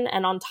adaptogen.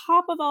 And on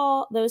top of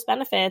all those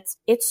benefits,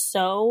 it's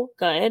so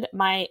good.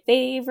 My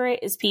favorite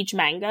is peach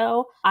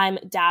mango. I'm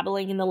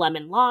dabbling in the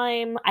lemon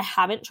lime. I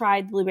haven't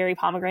tried blueberry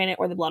pomegranate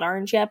or the blood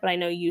orange yet, but I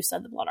know you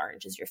said the blood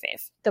orange is your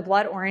fave. The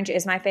blood orange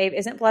is my fave.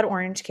 Isn't blood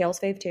orange Kale's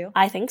fave too?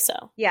 I think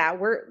so. Yeah,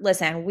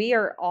 we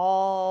are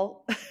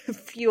all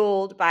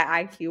fueled by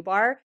IQ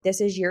Bar.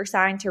 This is your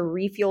sign to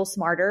refuel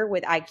smarter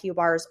with IQ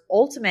Bar's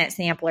ultimate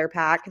sampler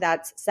pack.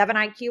 That's 7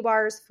 IQ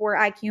bars, 4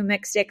 IQ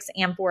mix sticks,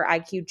 and 4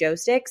 IQ Joe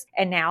sticks.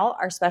 And now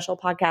our special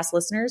podcast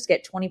listeners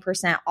get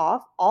 20%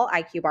 off all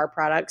IQ Bar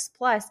products,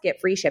 plus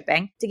get free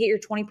shipping. To get your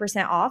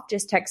 20% off,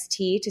 just text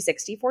T to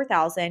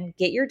 64,000.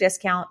 Get your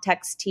discount,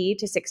 text T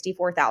to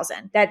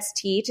 64,000. That's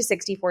T to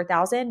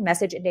 64,000.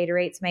 Message and data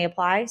rates may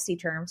apply. See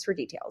terms for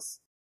details.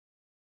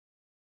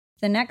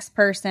 The next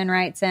person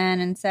writes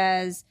in and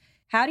says,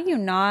 how do you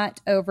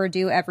not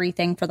overdo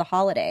everything for the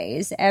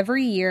holidays?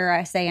 Every year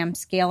I say I'm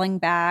scaling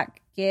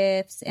back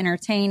gifts,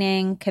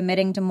 entertaining,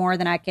 committing to more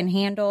than I can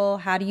handle.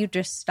 How do you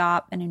just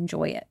stop and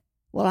enjoy it?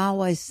 Well, I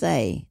always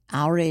say,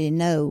 I already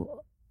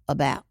know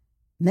about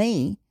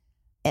me.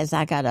 As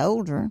I got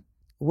older,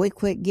 we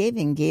quit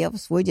giving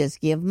gifts. We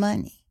just give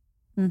money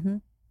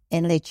and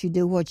let you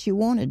do what you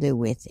want to do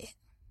with it.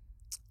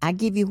 I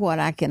give you what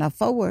I can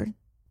afford.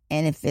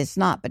 And if it's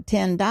not but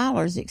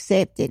 $10,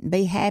 accept it and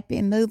be happy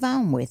and move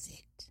on with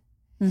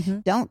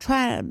it. Don't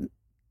try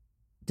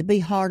to be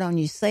hard on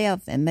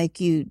yourself and make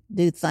you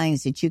do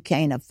things that you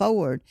can't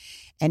afford.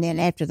 And then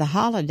after the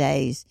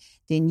holidays,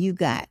 then you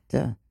got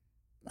to,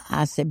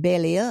 I said,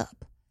 belly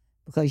up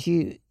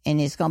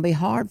and it's going to be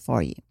hard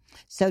for you.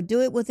 So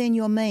do it within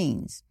your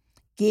means.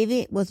 Give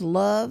it with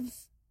love,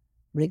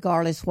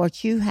 regardless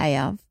what you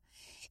have.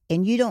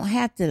 And you don't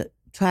have to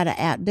try to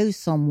outdo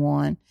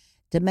someone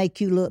to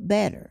make you look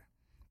better.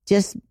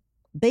 Just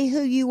be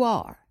who you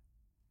are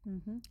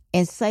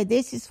and say,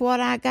 this is what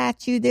I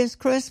got you this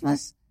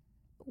Christmas.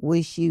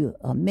 Wish you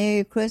a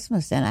Merry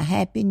Christmas and a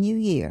Happy New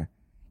Year.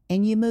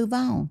 And you move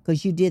on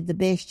because you did the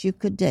best you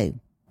could do.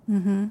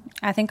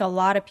 I think a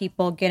lot of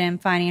people get in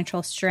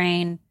financial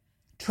strain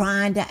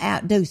trying to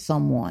outdo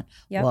someone.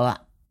 Well,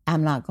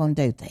 I'm not going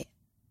to do that.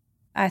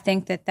 I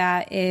think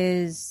that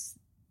is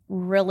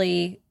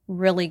really,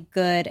 really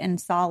good and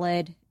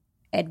solid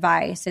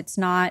advice. It's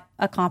not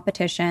a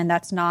competition.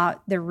 That's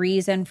not the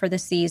reason for the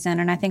season.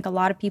 And I think a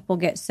lot of people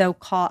get so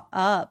caught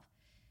up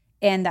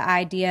in the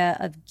idea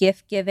of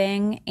gift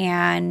giving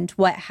and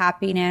what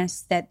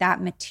happiness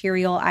that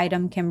material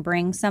item can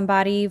bring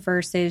somebody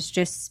versus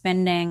just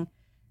spending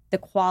the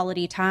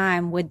quality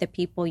time with the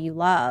people you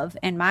love.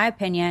 In my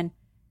opinion,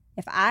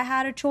 if I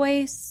had a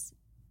choice,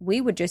 we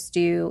would just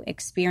do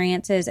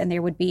experiences and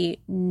there would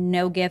be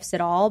no gifts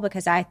at all,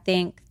 because I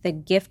think the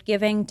gift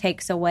giving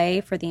takes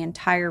away for the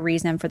entire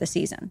reason for the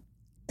season.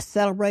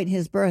 Celebrating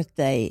his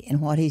birthday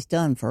and what he's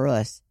done for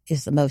us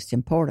is the most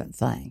important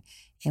thing,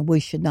 and we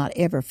should not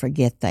ever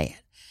forget that.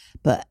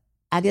 But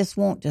I just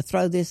want to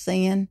throw this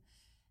in.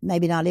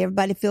 Maybe not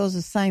everybody feels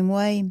the same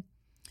way,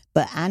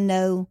 but I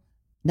know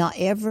not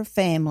every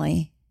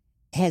family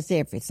has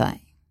everything.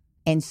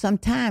 And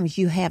sometimes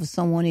you have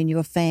someone in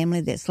your family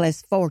that's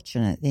less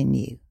fortunate than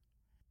you.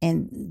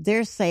 And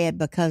they're sad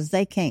because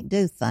they can't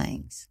do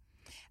things.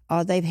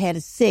 Or they've had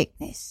a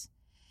sickness.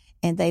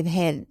 And they've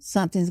had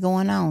something's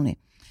going on.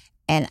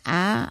 And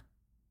I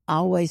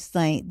always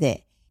think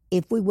that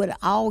if we would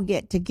all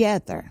get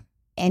together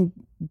and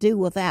do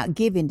without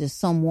giving to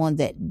someone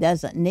that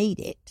doesn't need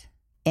it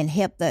and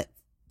help that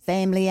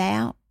family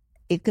out,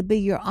 it could be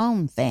your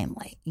own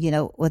family,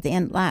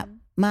 within like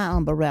my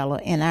umbrella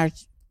in our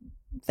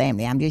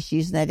family. I'm just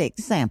using that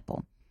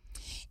example.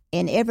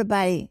 And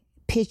everybody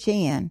pitch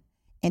in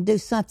and do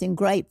something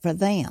great for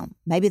them.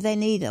 Maybe they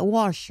need a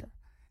washer.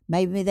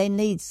 Maybe they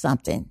need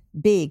something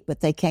big,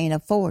 but they can't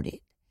afford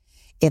it.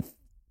 If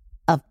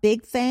a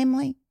big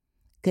family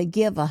could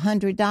give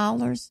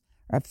 $100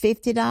 or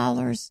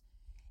 $50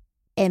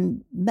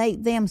 and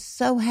make them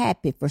so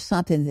happy for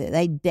something that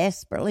they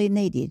desperately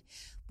needed,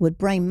 would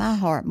bring my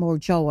heart more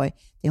joy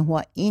than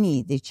what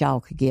any that y'all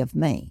could give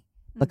me,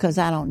 because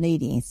I don't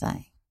need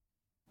anything.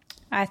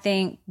 I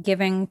think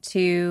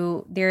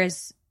there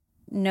is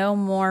no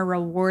more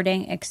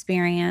rewarding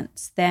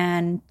experience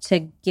than to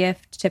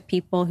gift to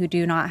people who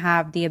do not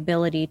have the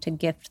ability to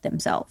gift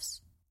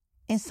themselves.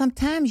 And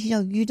sometimes,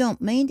 you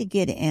don't mean to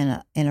get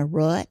in a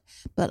rut,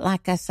 but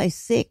like I say,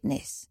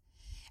 sickness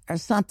or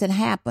something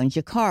happens,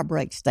 your car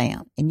breaks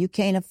down and you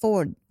can't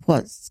afford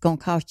what's going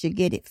to cost you to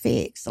get it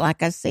fixed.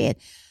 Like I said,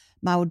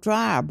 my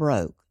dryer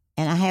broke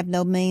and I have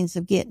no means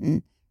of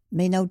getting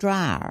me no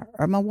dryer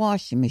or my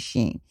washing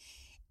machine.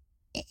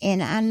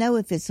 And I know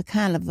if it's a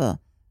kind of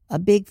a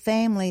big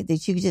family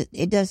that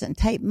it doesn't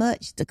take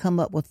much to come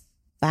up with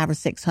 $500 or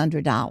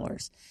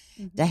 $600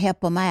 to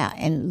help them out.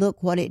 And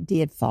look what it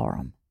did for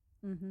them.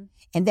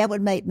 And that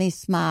would make me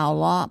smile a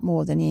lot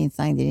more than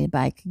anything that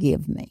anybody could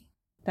give me.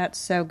 That's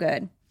so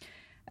good.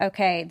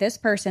 Okay, this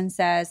person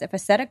says if a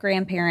set of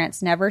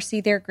grandparents never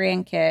see their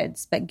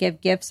grandkids but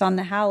give gifts on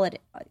the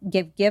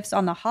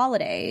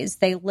holidays,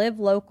 they live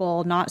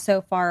local, not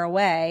so far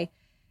away.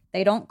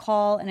 They don't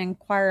call and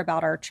inquire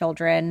about our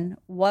children.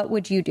 What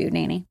would you do,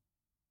 Nannie?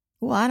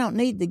 Well, I don't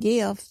need the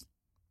gifts.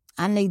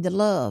 I need the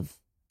love.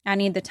 I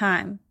need the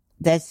time.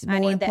 That's more I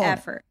need important. the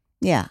effort.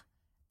 Yeah.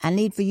 I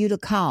need for you to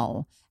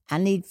call. I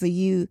need for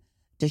you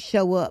to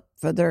show up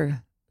for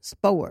their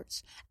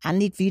sports. I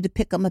need for you to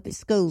pick them up at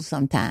school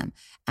sometime.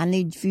 I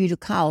need for you to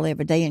call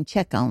every day and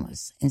check on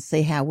us and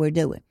see how we're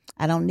doing.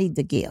 I don't need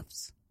the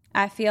gifts.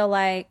 I feel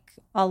like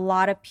a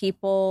lot of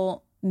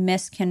people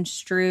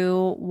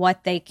misconstrue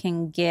what they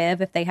can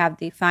give if they have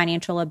the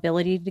financial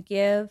ability to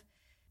give,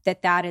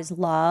 that is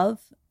love.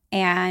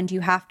 And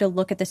you have to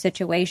look at the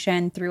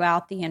situation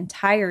throughout the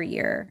entire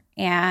year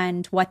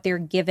and what they're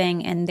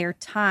giving in their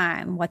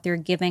time, what they're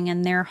giving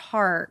in their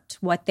heart,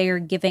 what they are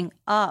giving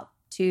up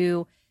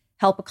to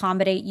help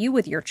accommodate you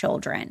with your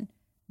children.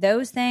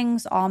 Those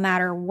things all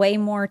matter way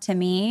more to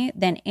me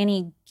than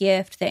any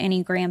gift that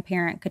any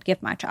grandparent could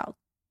give my child.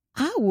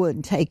 I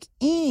wouldn't take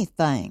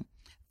anything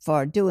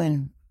for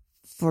doing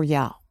for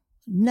y'all.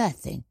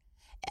 Nothing.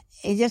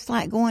 It's just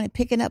like going and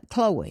picking up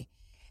Chloe.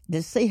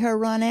 To see her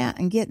run out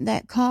and get in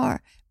that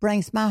car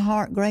brings my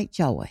heart great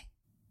joy.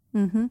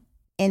 Mm-hmm.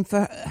 And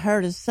for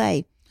her to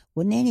say,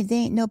 well, Nannie, there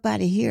ain't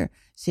nobody here.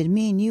 Said,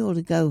 me and you ought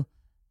to go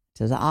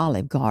to the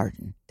Olive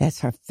Garden. That's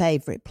her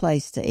favorite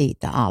place to eat,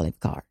 the Olive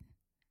Garden.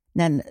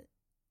 Now,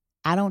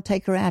 I don't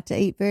take her out to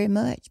eat very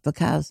much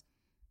because,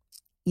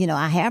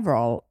 I have her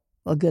all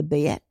a good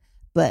bit,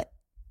 but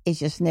it's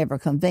just never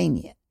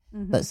convenient.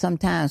 Mm-hmm. But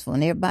sometimes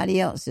when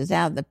everybody else is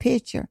out of the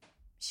picture,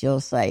 she'll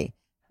say,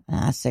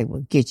 I say,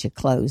 well, get your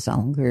clothes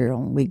on, girl,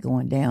 and we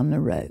going down the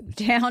road.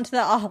 Down to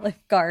the Olive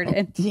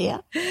Garden. Yeah.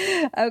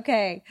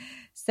 Okay.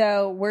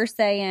 So we're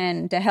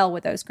saying to hell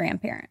with those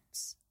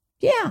grandparents.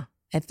 Yeah.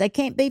 If they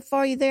can't be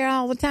for you there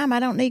all the time,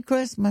 I don't need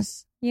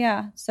Christmas.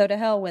 Yeah. So to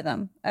hell with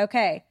them.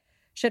 Okay.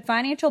 Should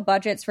financial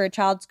budgets for a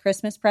child's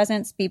Christmas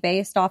presents be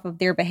based off of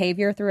their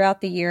behavior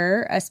throughout the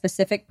year, a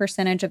specific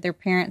percentage of their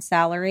parent's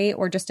salary,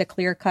 or just a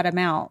clear-cut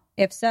amount?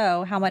 If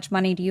so, how much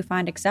money do you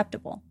find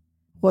acceptable?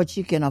 What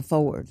you can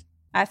afford.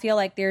 I feel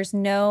like there's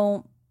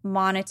no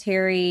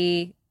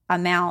monetary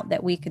amount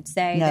that we could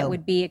say that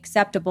would be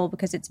acceptable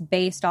because it's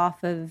based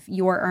off of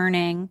your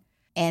earning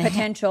and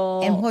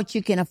potential. And what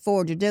you can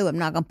afford to do. I'm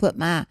not going to put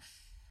my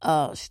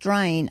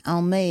strain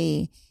on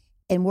me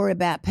and worry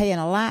about paying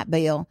a light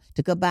bill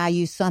to go buy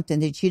you something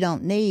that you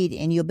don't need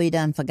and you'll be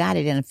done forgot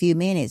it in a few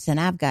minutes. And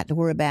I've got to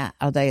worry about,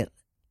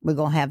 we're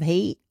going to have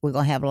heat, we're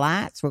going to have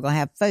lights, we're going to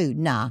have food.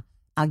 Nah,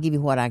 I'll give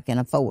you what I can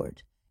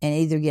afford. And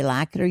either you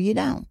like it or you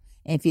don't.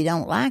 And if you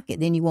don't like it,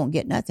 then you won't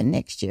get nothing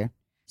next year.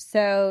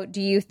 So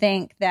do you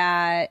think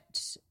that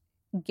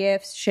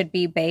gifts should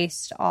be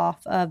based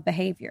off of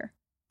behavior?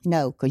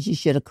 No, because you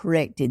should have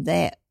corrected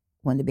that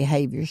when the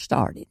behavior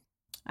started.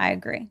 I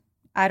agree.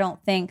 I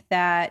don't think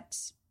that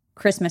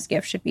Christmas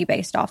gifts should be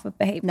based off of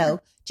behavior. No,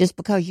 just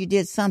because you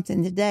did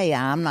something today,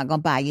 I'm not going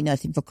to buy you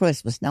nothing for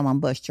Christmas. No, I'm going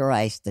to bust your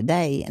ass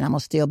today, and I'm going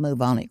to still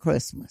move on at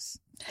Christmas.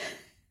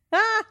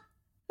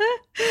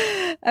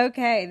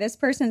 Okay, this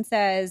person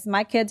says,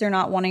 my kids are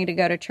not wanting to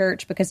go to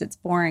church because it's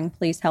boring.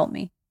 Please help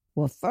me.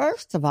 Well,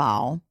 first of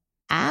all,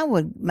 I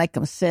would make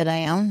them sit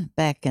down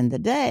back in the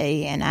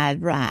day and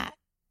I'd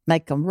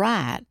make them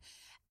write.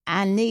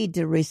 I need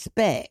to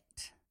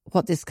respect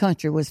what this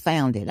country was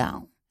founded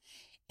on.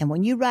 And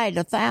when you write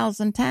it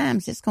 1,000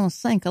 times, it's going to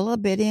sink a little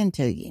bit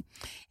into you.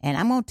 And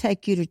I'm going to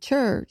take you to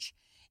church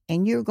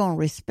and you're going to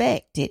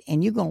respect it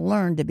and you're going to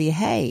learn to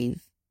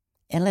behave.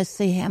 And let's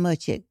see how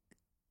much it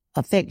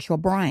affects your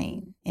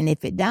brain. And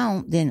if it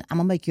don't, then I'm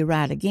going to make you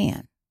write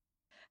again.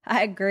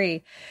 I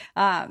agree.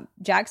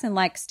 Jackson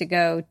likes to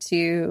go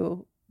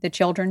to the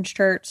children's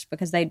church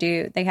because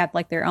they have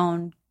like their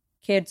own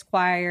kids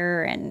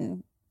choir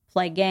and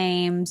play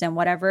games and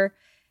whatever.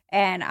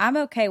 And I'm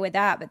okay with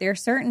that. But there are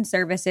certain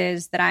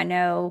services that I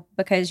know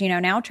because,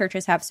 now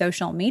churches have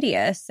social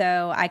media.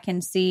 So I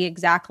can see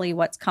exactly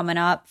what's coming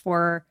up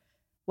for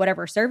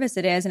whatever service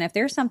it is. And if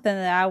there's something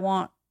that I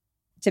want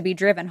to be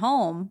driven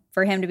home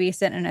for him to be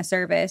sitting in a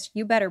service,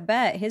 you better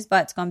bet his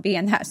butt's going to be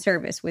in that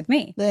service with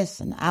me.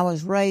 Listen, I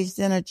was raised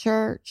in a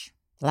church.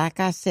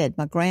 Like I said,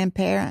 my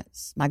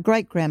grandparents, my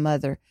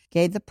great-grandmother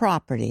gave the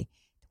property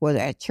where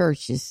that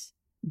church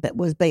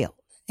was built.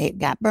 It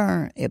got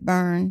burned. It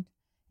burned.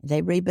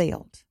 They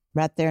rebuilt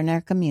right there in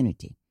their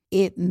community.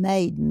 It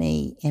made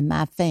me and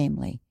my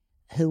family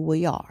who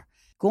we are.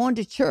 Going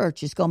to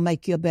church is going to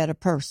make you a better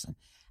person.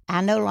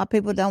 I know a lot of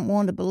people don't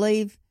want to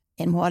believe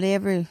in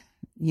whatever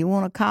you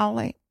want to call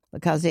it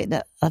because it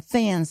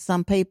offends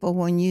some people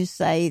when you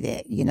say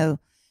that,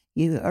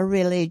 you are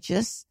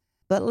religious.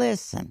 But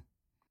listen,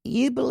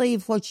 you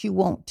believe what you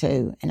want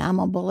to, and I'm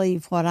going to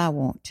believe what I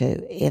want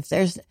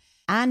to.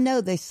 I know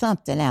there's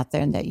something out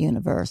there in that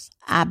universe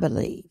I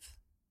believe,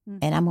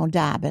 and I'm going to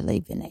die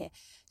believing it.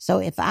 So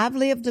if I've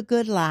lived a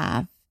good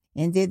life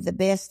and did the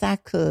best I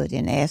could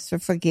and asked for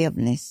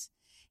forgiveness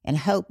and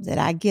hope that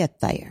I get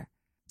there,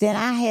 then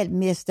I had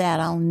missed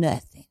out on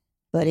nothing.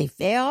 But if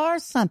there are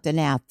something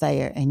out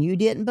there and you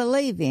didn't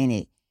believe in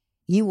it,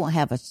 you won't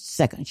have a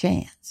second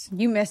chance.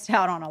 You missed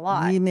out on a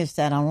lot. You missed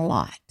out on a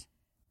lot.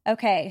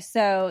 Okay,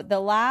 so the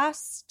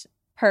last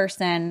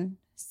person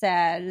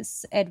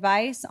says,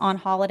 advice on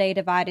holiday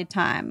divided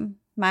time.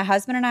 My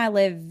husband and I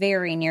live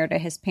very near to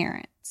his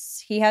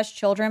parents. He has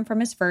children from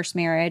his first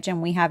marriage,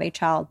 and we have a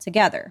child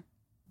together.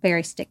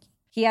 Very sticky.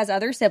 He has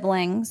other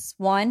siblings,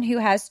 one who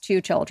has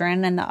 2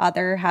 children and the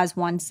other has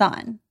 1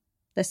 son.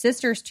 The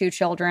sister's 2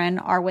 children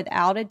are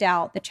without a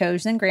doubt the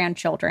chosen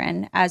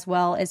grandchildren, as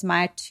well as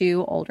my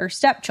 2 older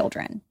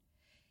stepchildren.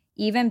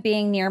 Even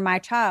being near my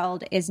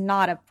child is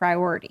not a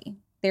priority.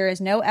 There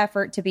is no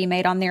effort to be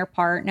made on their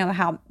part, no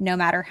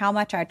matter how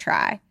much I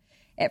try.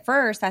 At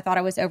first, I thought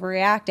I was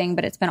overreacting,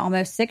 but it's been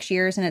almost 6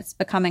 years and it's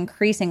become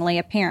increasingly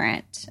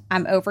apparent.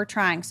 I'm over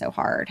trying so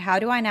hard. How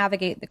do I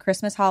navigate the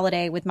Christmas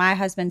holiday with my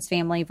husband's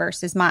family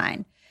versus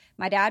mine?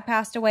 My dad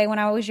passed away when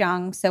I was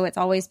young, so it's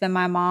always been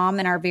my mom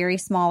and our very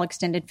small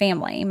extended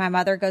family. My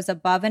mother goes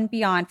above and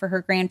beyond for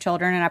her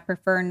grandchildren, and I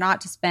prefer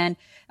not to spend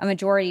a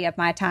majority of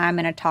my time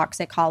in a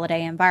toxic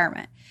holiday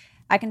environment.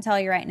 I can tell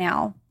you right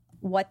now,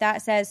 what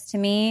that says to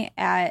me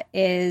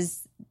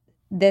is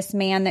this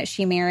man that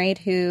she married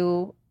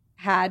who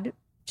had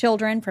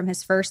children from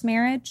his first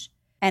marriage,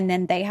 and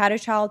then they had a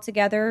child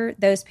together.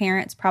 Those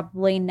parents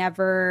probably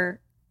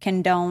never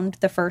condoned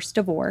the first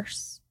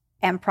divorce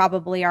and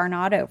probably are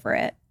not over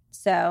it.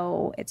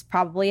 So it's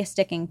probably a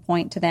sticking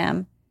point to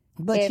them.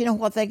 But you know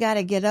what? They got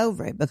to get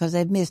over it because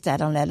they've missed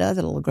out on that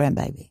other little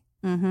grandbaby.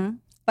 Mm-hmm.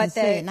 But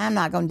and I'm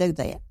not going to do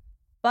that.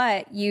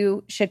 But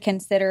you should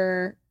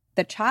consider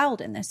the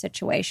child in this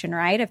situation,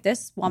 right? If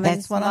this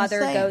woman's mother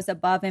goes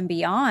above and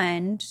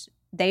beyond,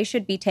 they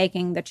should be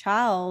taking the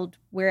child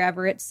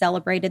wherever it's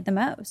celebrated the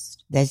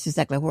most. That's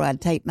exactly where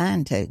I'd take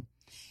mine to.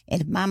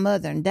 And if my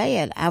mother and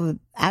dad,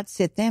 I'd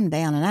sit them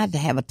down and I'd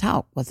have a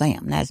talk with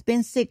them. Now, it's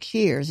been 6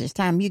 years. It's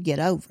time you get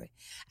over it.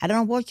 I don't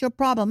know what your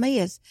problem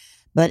is,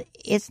 but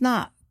it's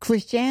not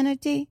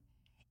Christianity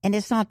and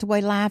it's not the way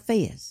life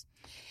is.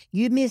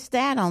 You missed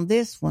out on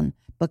this one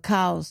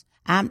because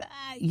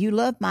you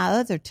love my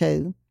other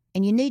 2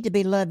 and you need to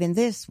be loving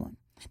this one.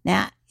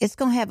 Now, it's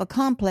going to have a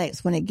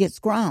complex when it gets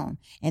grown,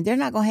 and they're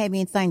not going to have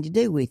anything to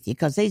do with you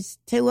because these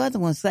 2 other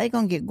ones, they're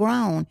going to get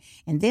grown,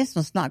 and this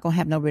one's not going to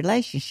have no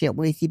relationship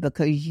with you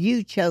because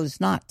you chose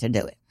not to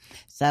do it.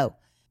 So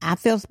I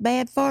feel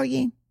bad for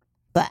you,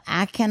 but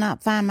I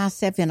cannot find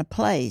myself in a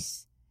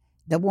place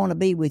that want to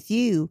be with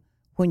you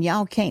when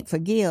y'all can't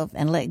forgive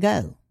and let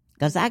go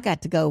because I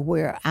got to go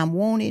where I'm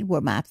wanted,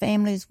 where my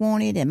family's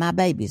wanted, and my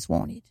baby's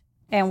wanted.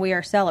 And we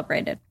are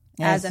celebrated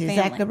as a family.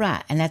 That's exactly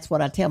right, and that's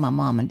what I tell my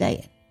mom and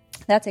dad.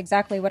 That's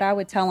exactly what I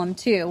would tell them,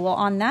 too. Well,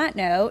 on that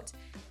note,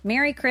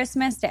 Merry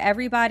Christmas to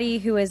everybody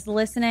who is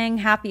listening.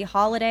 Happy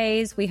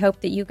holidays. We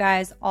hope that you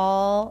guys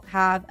all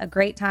have a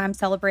great time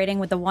celebrating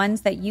with the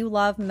ones that you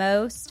love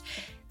most.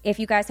 If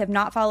you guys have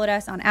not followed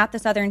us on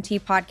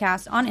 @TheSouthernTea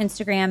Podcast on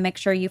Instagram, make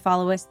sure you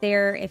follow us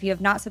there. If you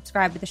have not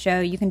subscribed to the show,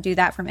 you can do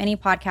that from any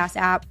podcast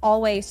app.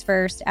 Always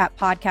first at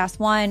Podcast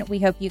One. We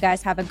hope you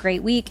guys have a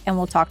great week, and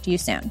we'll talk to you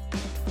soon.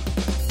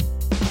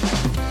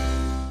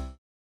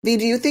 V,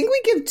 do you think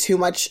we give too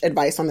much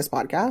advice on this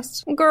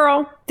podcast?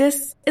 Girl,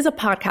 this is a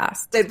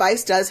podcast. The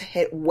advice does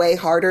hit way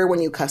harder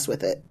when you cuss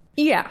with it.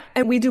 Yeah,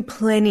 and we do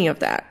plenty of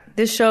that.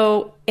 This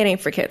show, it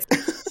ain't for kids.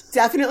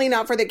 Definitely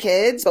not for the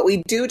kids, but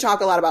we do talk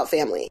a lot about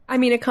family. I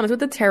mean, it comes with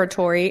the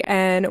territory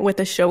and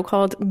with a show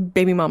called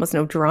Baby Mama's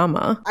No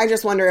Drama. I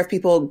just wonder if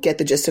people get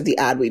the gist of the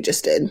ad we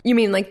just did. You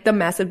mean like the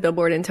massive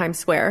billboard in Times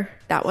Square?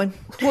 That one?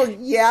 Well,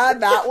 yeah,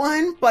 that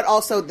one, but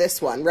also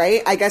this one,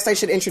 right? I guess I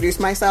should introduce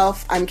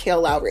myself. I'm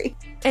Kale Lowry.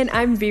 And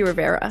I'm V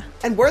Rivera.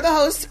 And we're the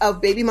hosts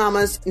of Baby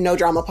Mama's No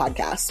Drama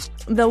Podcast.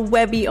 The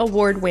Webby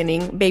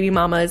Award-winning Baby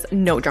Mama's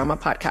No Drama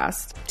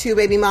Podcast. 2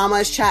 baby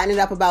mamas chatting it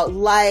up about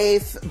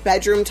life,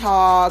 bedroom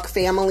talk,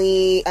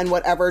 family, and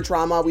whatever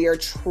drama we are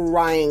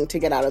trying to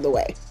get out of the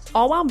way.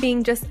 All while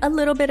being just a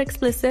little bit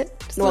explicit.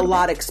 No, a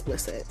lot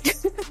explicit.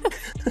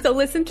 So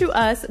listen to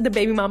us, the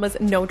Baby Mama's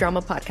No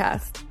Drama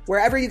Podcast.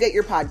 Wherever you get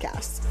your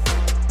podcasts.